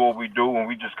 we're going to do what we do, and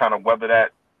we just kind of weather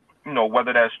that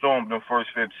storm in the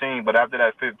first 15. But after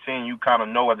that 15, you kind of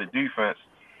know as a defense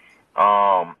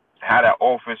how that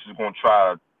offense is going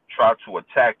to try to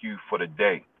attack you for the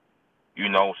day.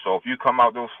 So if you come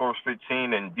out those first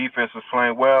 15 and defense is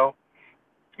playing well,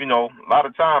 a lot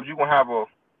of times you're going to have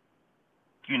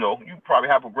you probably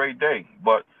have a great day.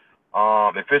 But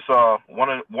if it's one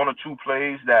or 2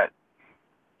 plays that,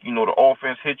 the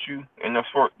offense hits you in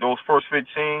those first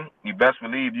 15, you best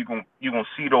believe you're gonna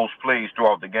see those plays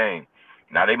throughout the game.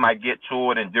 Now they might get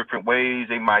to it in different ways.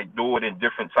 They might do it in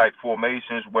different type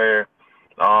formations where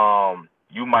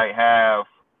you might have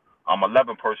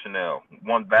 11 personnel,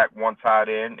 one back, one tight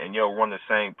end, and you'll run the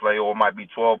same play, or it might be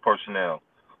 12 personnel,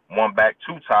 one back,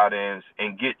 two tight ends,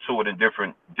 and get to it in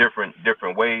different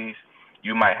ways.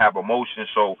 You might have a motion,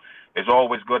 so it's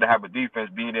always good to have a defense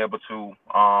being able to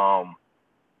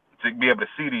be able to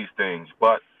see these things.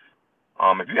 But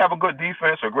if you have a good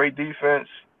defense, a great defense,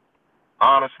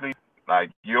 honestly,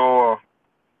 like your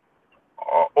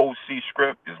OC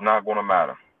script is not going to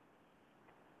matter.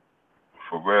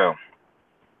 For real.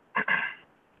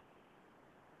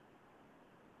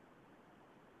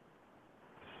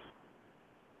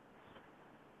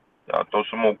 Y'all throw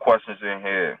some more questions in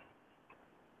here.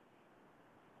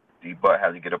 D-Butt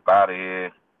had to get up out of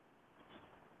here.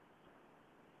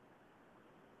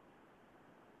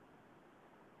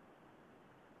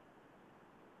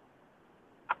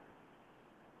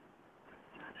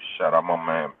 Shout out my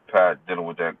man Pat dealing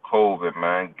with that COVID,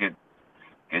 man.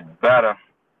 Get better.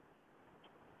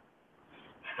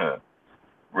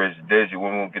 Rich Dizzy,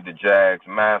 when we gonna get the Jags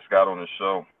mascot on the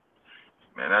show?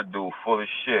 Man, that dude full of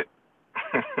shit.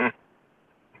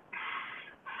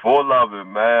 Full of it,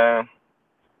 man.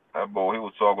 That boy, he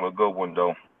was talking a good one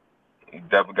though. He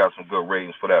definitely got some good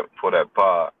ratings for that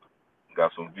pod.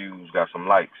 Got some views, got some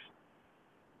likes.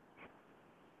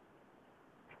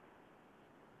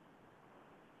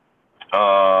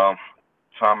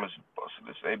 Thomas,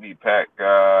 this AB Pack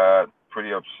got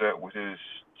pretty upset with his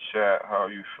chat. How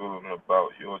are you feeling about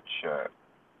your chat?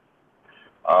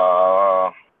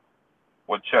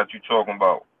 What chat you talking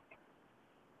about?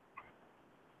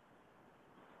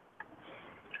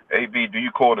 AB, do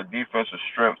you call the defensive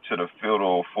strength to the field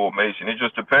or formation? It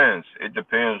just depends. It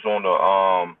depends on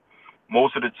the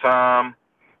most of the time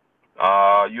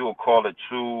you'll call it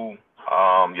to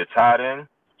your tight end.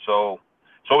 So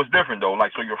it's different though.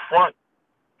 Like so your front,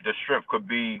 the strength could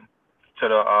be to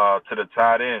the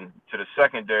tight end, to the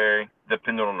secondary,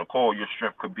 depending on the call, your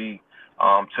strength could be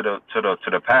to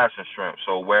the passing strength.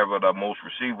 So wherever the most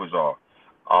receivers are.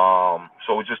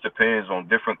 So it just depends on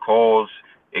different calls.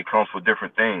 It comes for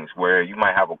different things where you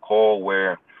might have a call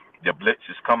where the blitz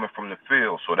is coming from the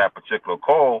field. So that particular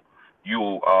call,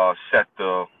 you'll set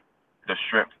the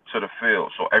strength to the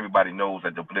field. So everybody knows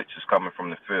that the blitz is coming from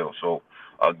the field. So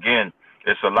again,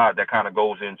 it's a lot that kind of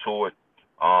goes into it,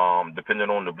 depending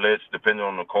on the blitz, depending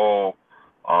on the call.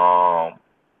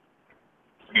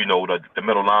 The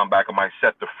middle linebacker might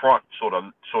set the front so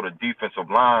the defensive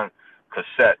line could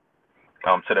set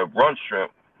to the run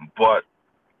strength, but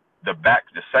the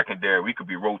secondary, we could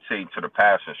be rotating to the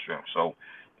passing strength. So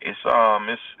it's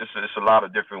a lot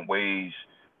of different ways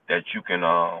that you can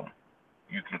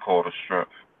call the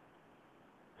strength.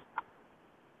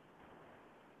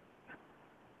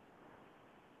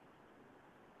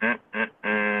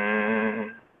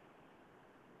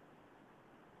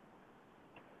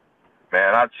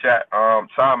 Man, I chat,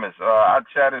 Thomas, our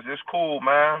chat is it's cool,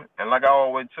 man. And like I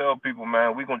always tell people,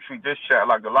 man, we gonna treat this chat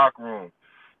like the locker room.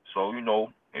 So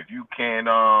if you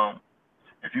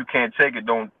can't take it,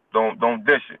 don't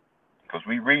dish it, cause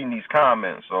we reading these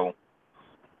comments. So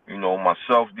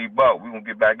myself, D-Buck, we gonna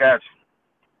get back at you.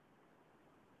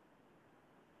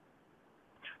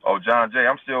 Oh, John Jay,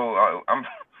 I'm still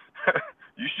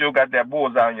you still got that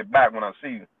bullseye on your back when I see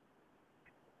you.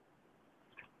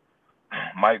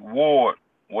 Mike Ward,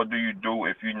 what do you do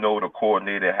if you know the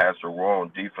coordinator has the wrong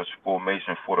defense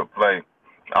formation for the play?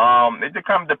 It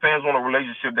kind of depends on the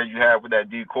relationship that you have with that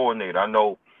D coordinator. I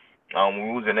know when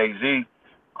we was in AZ,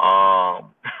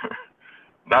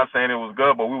 not saying it was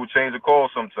good, but we would change the call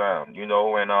sometime,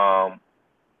 and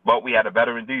but we had a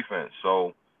veteran defense.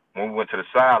 So when we went to the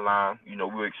sideline, we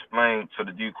would explain to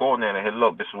the D coordinator, hey,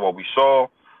 look, this is what we saw.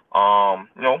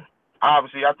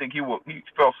 Obviously, I think he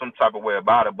felt some type of way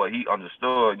about it, but he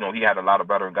understood. He had a lot of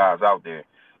veteran guys out there.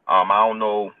 I don't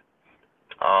know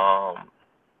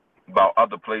about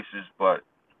other places, but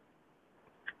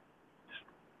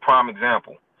prime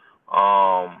example,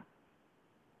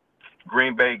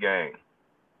 Green Bay game,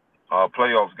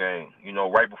 playoffs game.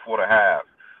 Right before the half,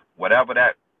 whatever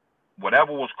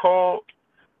was called.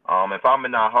 If I'm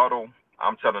in that huddle,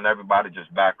 I'm telling everybody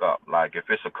just back up. Like if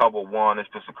it's a cover one, if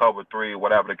it's a cover three,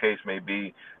 whatever the case may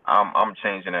be, I'm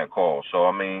changing that call. So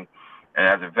I mean, and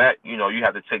as a vet, you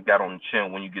have to take that on the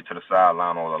chin when you get to the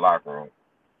sideline or the locker room.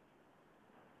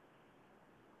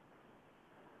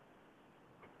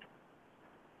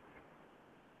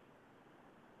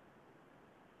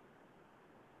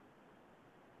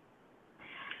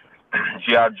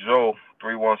 G.I. Joe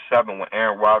 317, when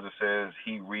Aaron Rodgers says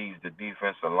he reads the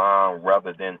defensive line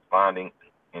rather than finding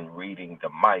and reading the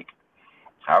mic,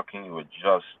 How can you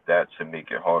adjust that to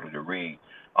make it harder to read?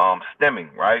 Stemming,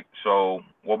 right? So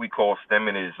what we call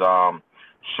stemming is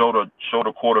show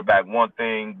the quarterback one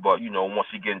thing, but once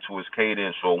he get into his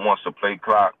cadence or once the play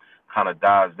clock kind of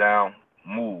dies down,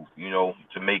 move,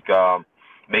 to make him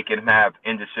have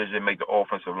indecision, make the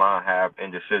offensive line have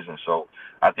indecision. So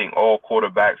I think all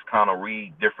quarterbacks kind of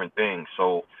read different things.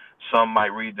 So some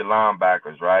might read the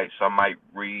linebackers, right? Some might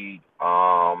read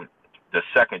the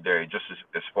secondary, just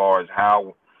as far as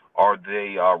how are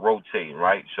they rotating,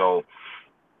 right? So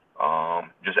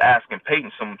just asking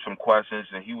Peyton some questions,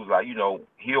 and he was like,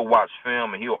 he'll watch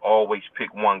film and he'll always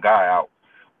pick one guy out,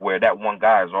 where that one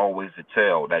guy is always the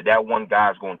tell. That one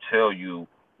guy is going to tell you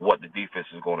what the defense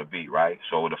is going to be, right?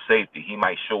 So the safety, he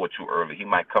might show it too early. He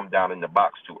might come down in the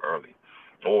box too early,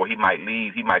 or he might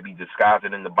leave. He might be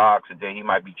disguising in the box, and then he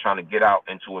might be trying to get out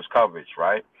into his coverage,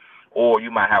 right? Or you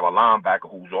might have a linebacker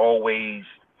who always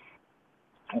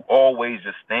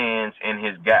just stands in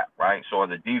his gap, right? So as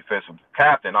a defensive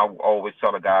captain, I always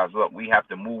tell the guys, look, we have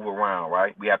to move around,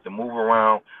 right? We have to move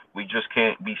around. We just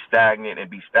can't be stagnant and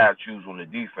be statues on the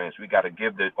defense. We got to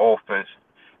give the offense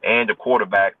and the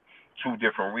quarterback two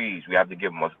different reads. We have to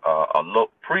give them a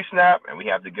look pre-snap, and we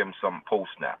have to give them some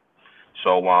post-snap.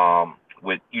 So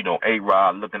with,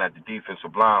 A-Rod looking at the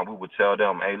defensive line, we would tell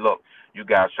them, hey, look, you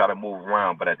guys try to move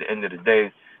around, but at the end of the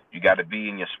day, you got to be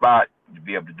in your spot to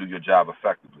be able to do your job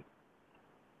effectively.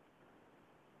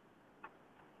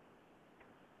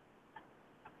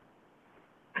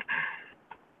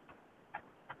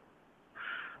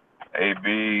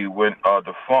 AB, when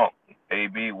the funk.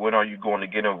 AB, when are you going to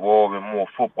get involved in more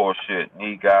football shit?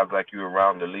 Need guys like you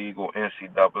around the league or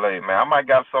NCAA, man. I might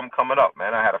got something coming up,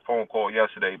 man. I had a phone call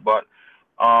yesterday, but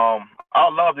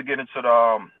I'd love to get into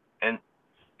the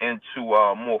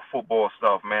more football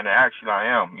stuff, man. And actually, I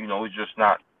am. It's just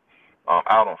not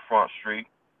out on Front Street.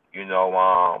 Being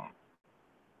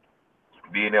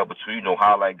able to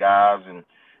highlight guys and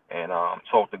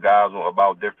talk to guys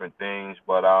about different things.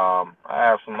 But I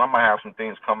might have some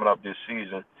things coming up this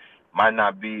season. Might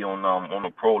not be on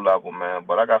the pro level, man,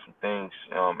 but I got some things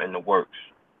in the works.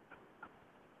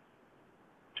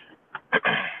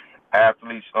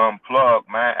 Athletes Unplugged,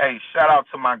 man. Hey, shout out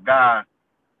to my guy,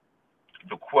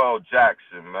 DeQuell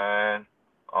Jackson, man.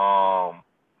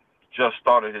 Just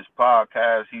started his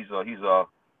podcast. He's a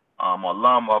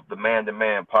alum of the Man to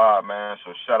Man Pod, man.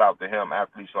 So shout out to him,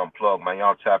 Athletes Unplugged, man.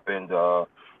 Y'all tap into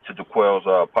to DeQuell's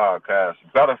podcast.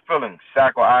 Better feeling,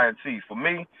 sack or INT? For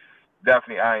me,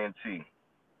 definitely INT.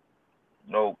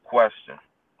 No question.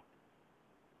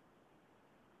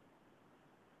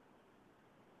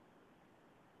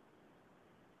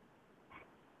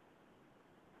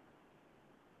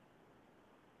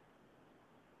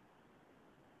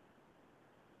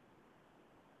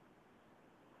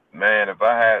 Man, if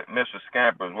I had Mr.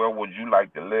 Scampers, where would you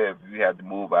like to live if you had to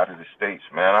move out of the States,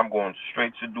 man? I'm going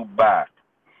straight to Dubai.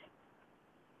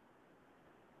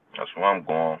 That's where I'm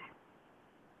going.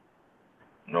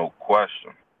 No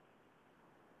question.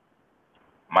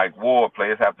 Mike Ward,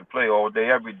 players have to play all day,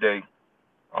 every day.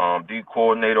 D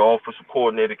coordinator, offensive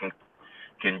coordinator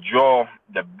can draw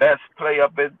the best play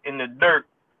up in the dirt.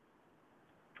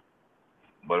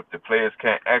 But if the players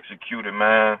can't execute it,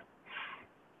 man,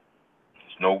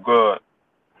 it's no good.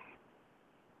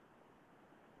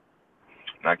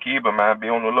 Now, keep it, man. Be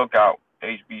on the lookout.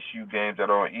 HBCU games that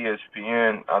are on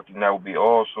ESPN. I think that would be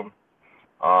awesome.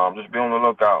 Just be on the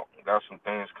lookout. Got some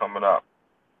things coming up.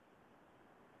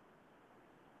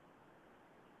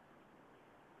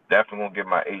 Definitely gonna give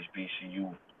my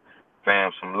HBCU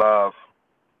fam some love.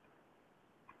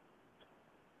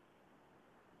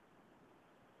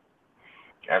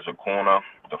 As a corner,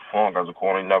 the Funk as a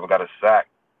corner, he never got a sack.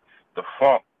 The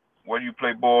Funk, where do you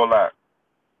play ball at?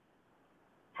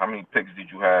 How many picks did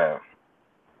you have?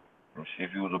 Let me see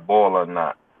if you was a baller or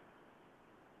not.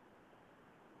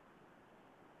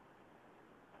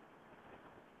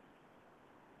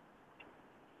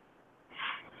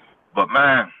 But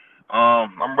man,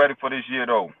 I'm ready for this year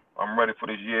though. I'm ready for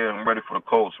this year. I'm ready for the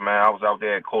Colts, man. I was out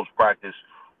there at Colts practice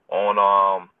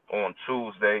on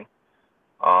Tuesday.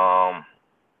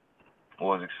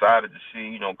 Was excited to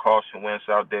see, Carson Wentz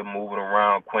out there moving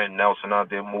around, Quentin Nelson out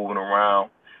there moving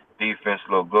around. Defense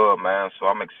look good, man. So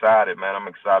I'm excited, man. I'm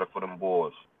excited for them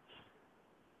boys.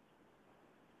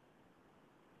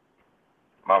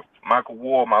 Michael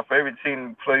Ward, my favorite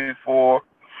team to play for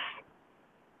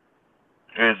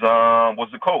was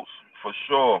the Colts, for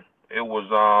sure. It was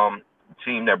a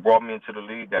team that brought me into the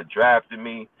league, that drafted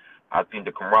me. I think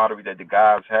the camaraderie that the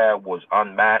guys had was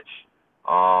unmatched.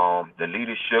 The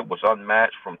leadership was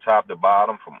unmatched from top to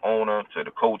bottom, from owner to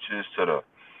the coaches to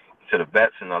to the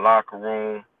vets in the locker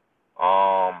room.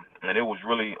 And it was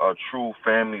really a true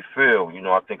family feel. You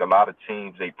know, I think a lot of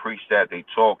teams, they preach that, they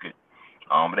talk it,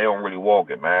 but they don't really walk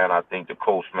it, man. I think the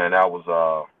coach, man, that was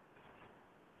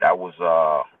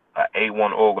a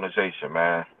A1 organization,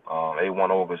 man.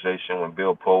 A1 organization when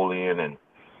Bill Polian and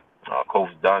Coach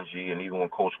Dungy, and even when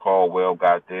Coach Caldwell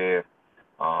got there,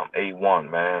 A1,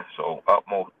 man. So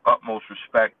utmost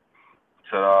respect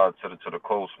to the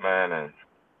coach, man, and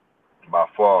by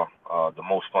far the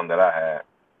most fun that I had.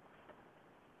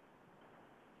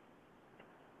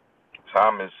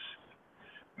 Thomas,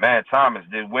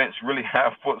 did Wentz really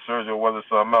have foot surgery or was it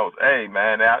something else? Hey,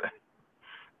 man,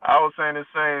 I was saying the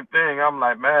same thing. I'm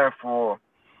like, man, for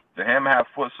him to have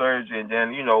foot surgery, and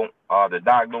then, you know, the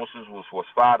diagnosis was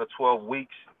 5 to 12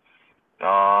 weeks.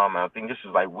 I think this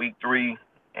is like week 3,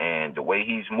 and the way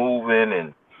he's moving,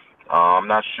 and I'm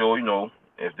not sure, you know,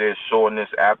 if there's soreness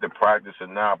after practice or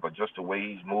not, but just the way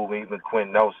he's moving, even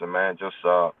Quentin Nelson, man, just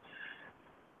to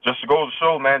go to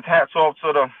show, man, hats off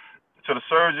to the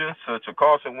surgeons, to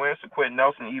Carson Wentz, to Quentin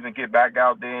Nelson, even get back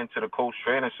out there into the coach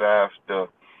training staff to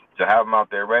have them out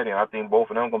there ready. And I think both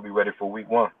of them going to be ready for week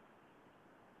 1.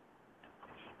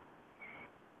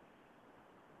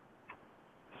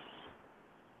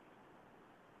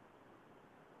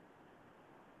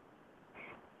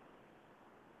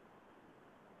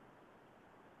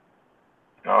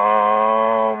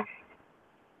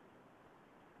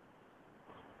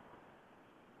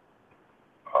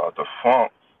 The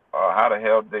Funk. How the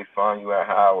hell did they find you at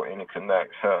Howard? Any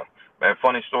connect? Man,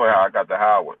 funny story how I got to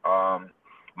Howard.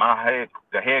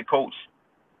 The head coach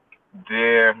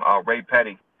there, Ray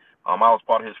Petty. I was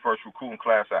part of his first recruiting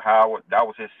class at Howard. That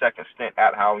was his second stint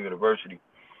at Howard University.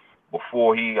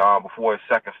 Before his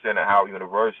second stint at Howard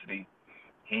University,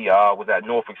 he was at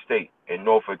Norfolk State in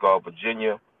Norfolk,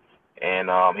 Virginia,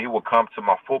 and he would come to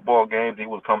my football games. He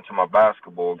would come to my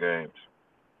basketball games.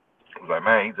 I was like,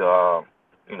 man, he's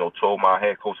you know, told my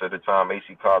head coach at the time,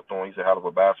 A.C. Cawthorn, he's a hell of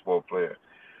a basketball player.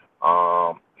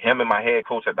 Him and my head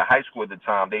coach at the high school at the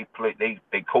time, they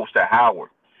coached at Howard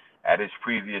at his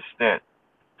previous stint.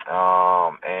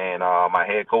 My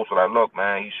head coach was like, look,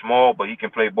 man, he's small, but he can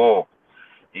play ball.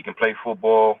 He can play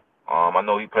football. I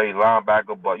know he plays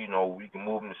linebacker, but, you know, we can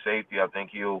move him to safety. I think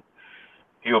he'll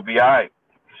be all right.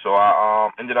 So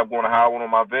I ended up going to Howard on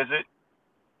my visit.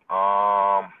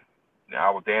 I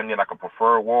was damn near like a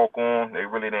preferred walk-on. They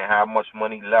really didn't have much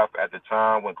money left at the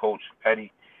time when Coach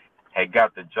Petty had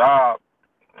got the job.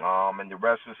 And the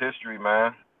rest is history,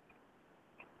 man.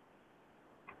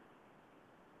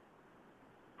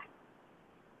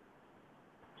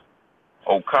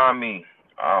 Okami,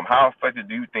 how effective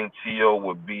do you think T.O.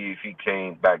 would be if he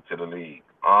came back to the league?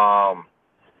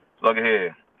 Look at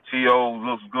here. T.O.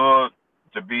 looks good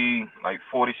to be like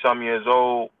 40-some years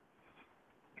old,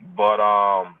 but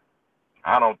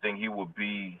I don't think he would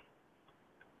be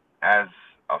as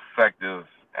effective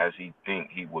as he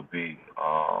think he would be.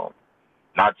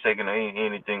 Not taking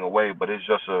anything away, but it's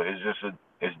different.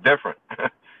 It's different.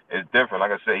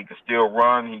 Like I said, he can still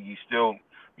run. He still,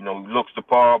 you know, he looks the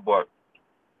part, but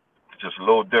it's just a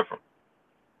little different.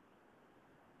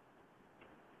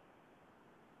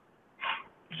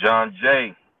 John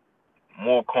Jay,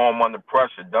 more calm under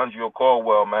pressure. Dungy or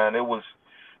Caldwell, man, it was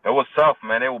tough,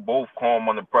 man. They were both calm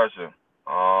under pressure.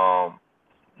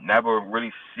 Never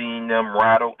really seen them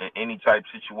rattle in any type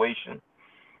situation.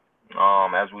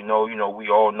 As we know, you know, we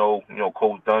all know, you know,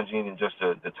 Coach Dungy and just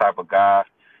the type of guy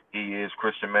he is,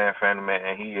 Christian man, family man,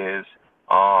 and he is.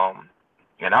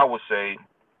 And I would say,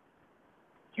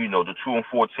 you know, the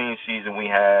 2-14 season we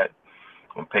had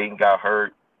when Peyton got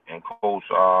hurt and Coach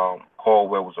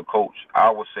Caldwell was a coach, I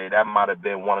would say that might have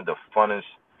been one of the funnest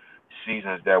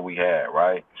seasons that we had,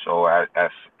 right? So at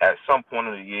some point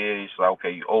of the year, it's like,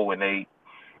 okay, you're 0-8,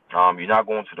 you're not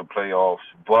going to the playoffs,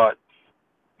 but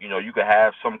you know, you could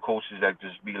have some coaches that could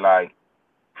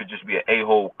just be an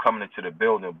a-hole coming into the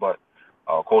building, but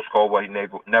Coach Caldwell, he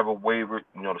never wavered.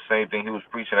 You know, the same thing he was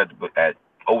preaching at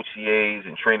OTAs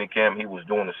and training camp, he was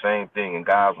doing the same thing, and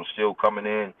guys were still coming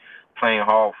in, playing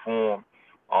hard for him,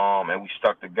 and we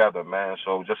stuck together, man.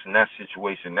 So just in that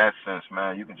situation, in that sense,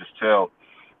 man, you can just tell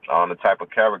the type of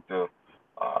character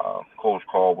Coach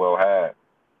Caldwell had.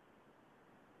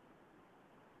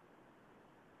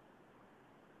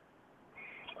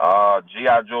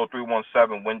 G.I. Joe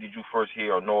 317, when did you first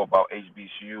hear or know about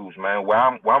HBCUs, man? Where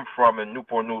I'm from in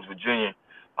Newport News, Virginia,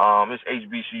 it's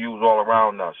HBCUs all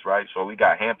around us, right? So we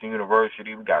got Hampton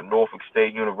University, we got Norfolk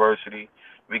State University,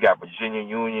 we got Virginia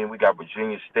Union, we got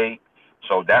Virginia State.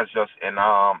 So that's just in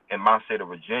my state of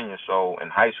Virginia. So in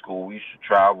high school, we used to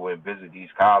travel and visit these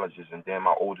colleges. And then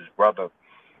my oldest brother,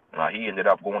 He ended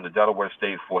up going to Delaware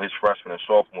State for his freshman and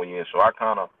sophomore year. So I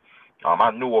kind of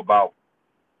I knew about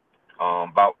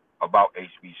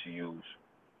HBCUs.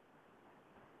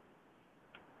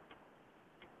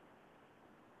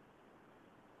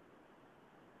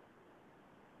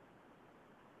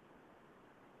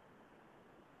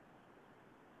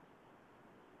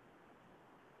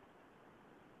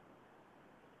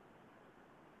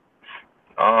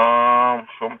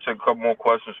 So I'm gonna take a couple more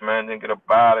questions, man, then get up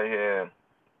out of here.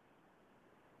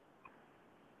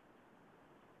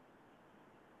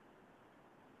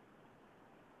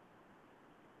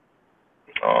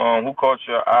 Who caught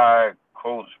your eye?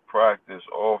 Coach practice,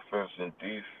 offense and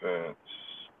defense.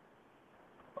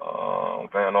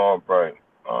 Van Albright.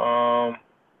 My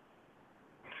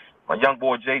young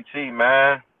boy JT,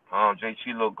 man.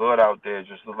 JT look good out there.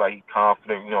 Just look like he's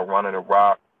confident, running the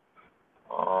rock.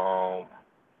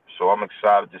 So I'm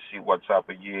excited to see what type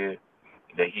of year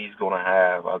that he's gonna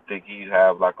have. I think he'd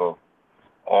have like a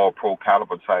all-pro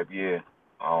caliber type year.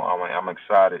 I'm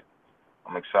excited.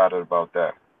 I'm excited about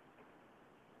that.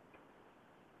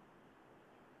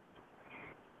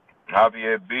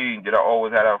 Javier B, did I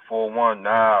always have that 4-1?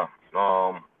 Nah.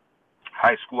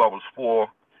 High school I was 4.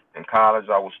 In college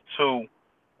I was 2.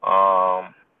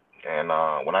 And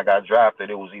when I got drafted,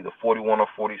 it was either 41 or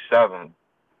 47.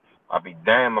 I'd be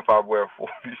damned if I wear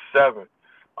 47.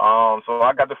 So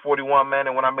I got the 41, man.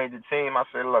 And when I made the team, I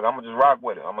said, look, I'm gonna just rock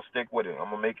with it. I'm gonna stick with it. I'm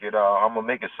gonna make it. I'm gonna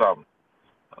make it something.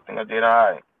 I think I did all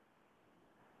right.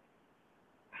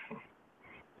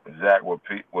 Zach, will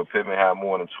Pittman have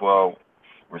more than 12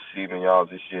 receiving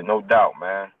yards this year? No doubt,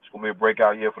 man. It's gonna be a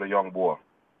breakout year for the young boy.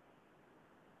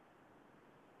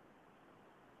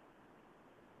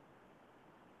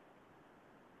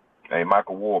 Hey,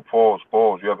 Michael Ward, pause.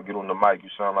 You ever get on the mic, you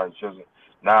sound like Chisholm.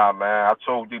 Nah, man. I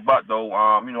told D-Butt, though,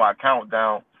 I count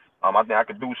down. I think I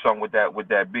could do something with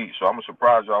that beat. So I'm going to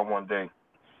surprise y'all one day.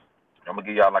 I'm going to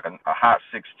give y'all like a hot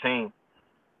 16.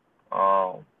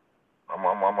 I'm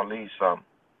going to leave something.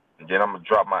 And then I'm going to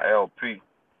drop my LP.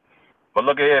 But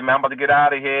look at here, man. I'm about to get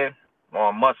out of here.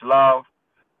 Much love.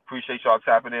 Appreciate y'all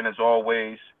tapping in as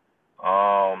always.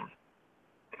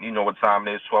 You know what time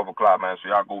it is, 12 o'clock, man. So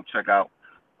y'all go check out.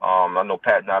 I know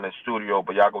Pat not in the studio,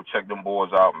 but y'all go check them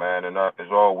boys out, man. And as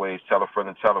always, tell a friend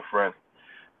and tell a friend.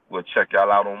 We'll check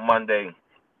y'all out on Monday.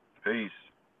 Peace.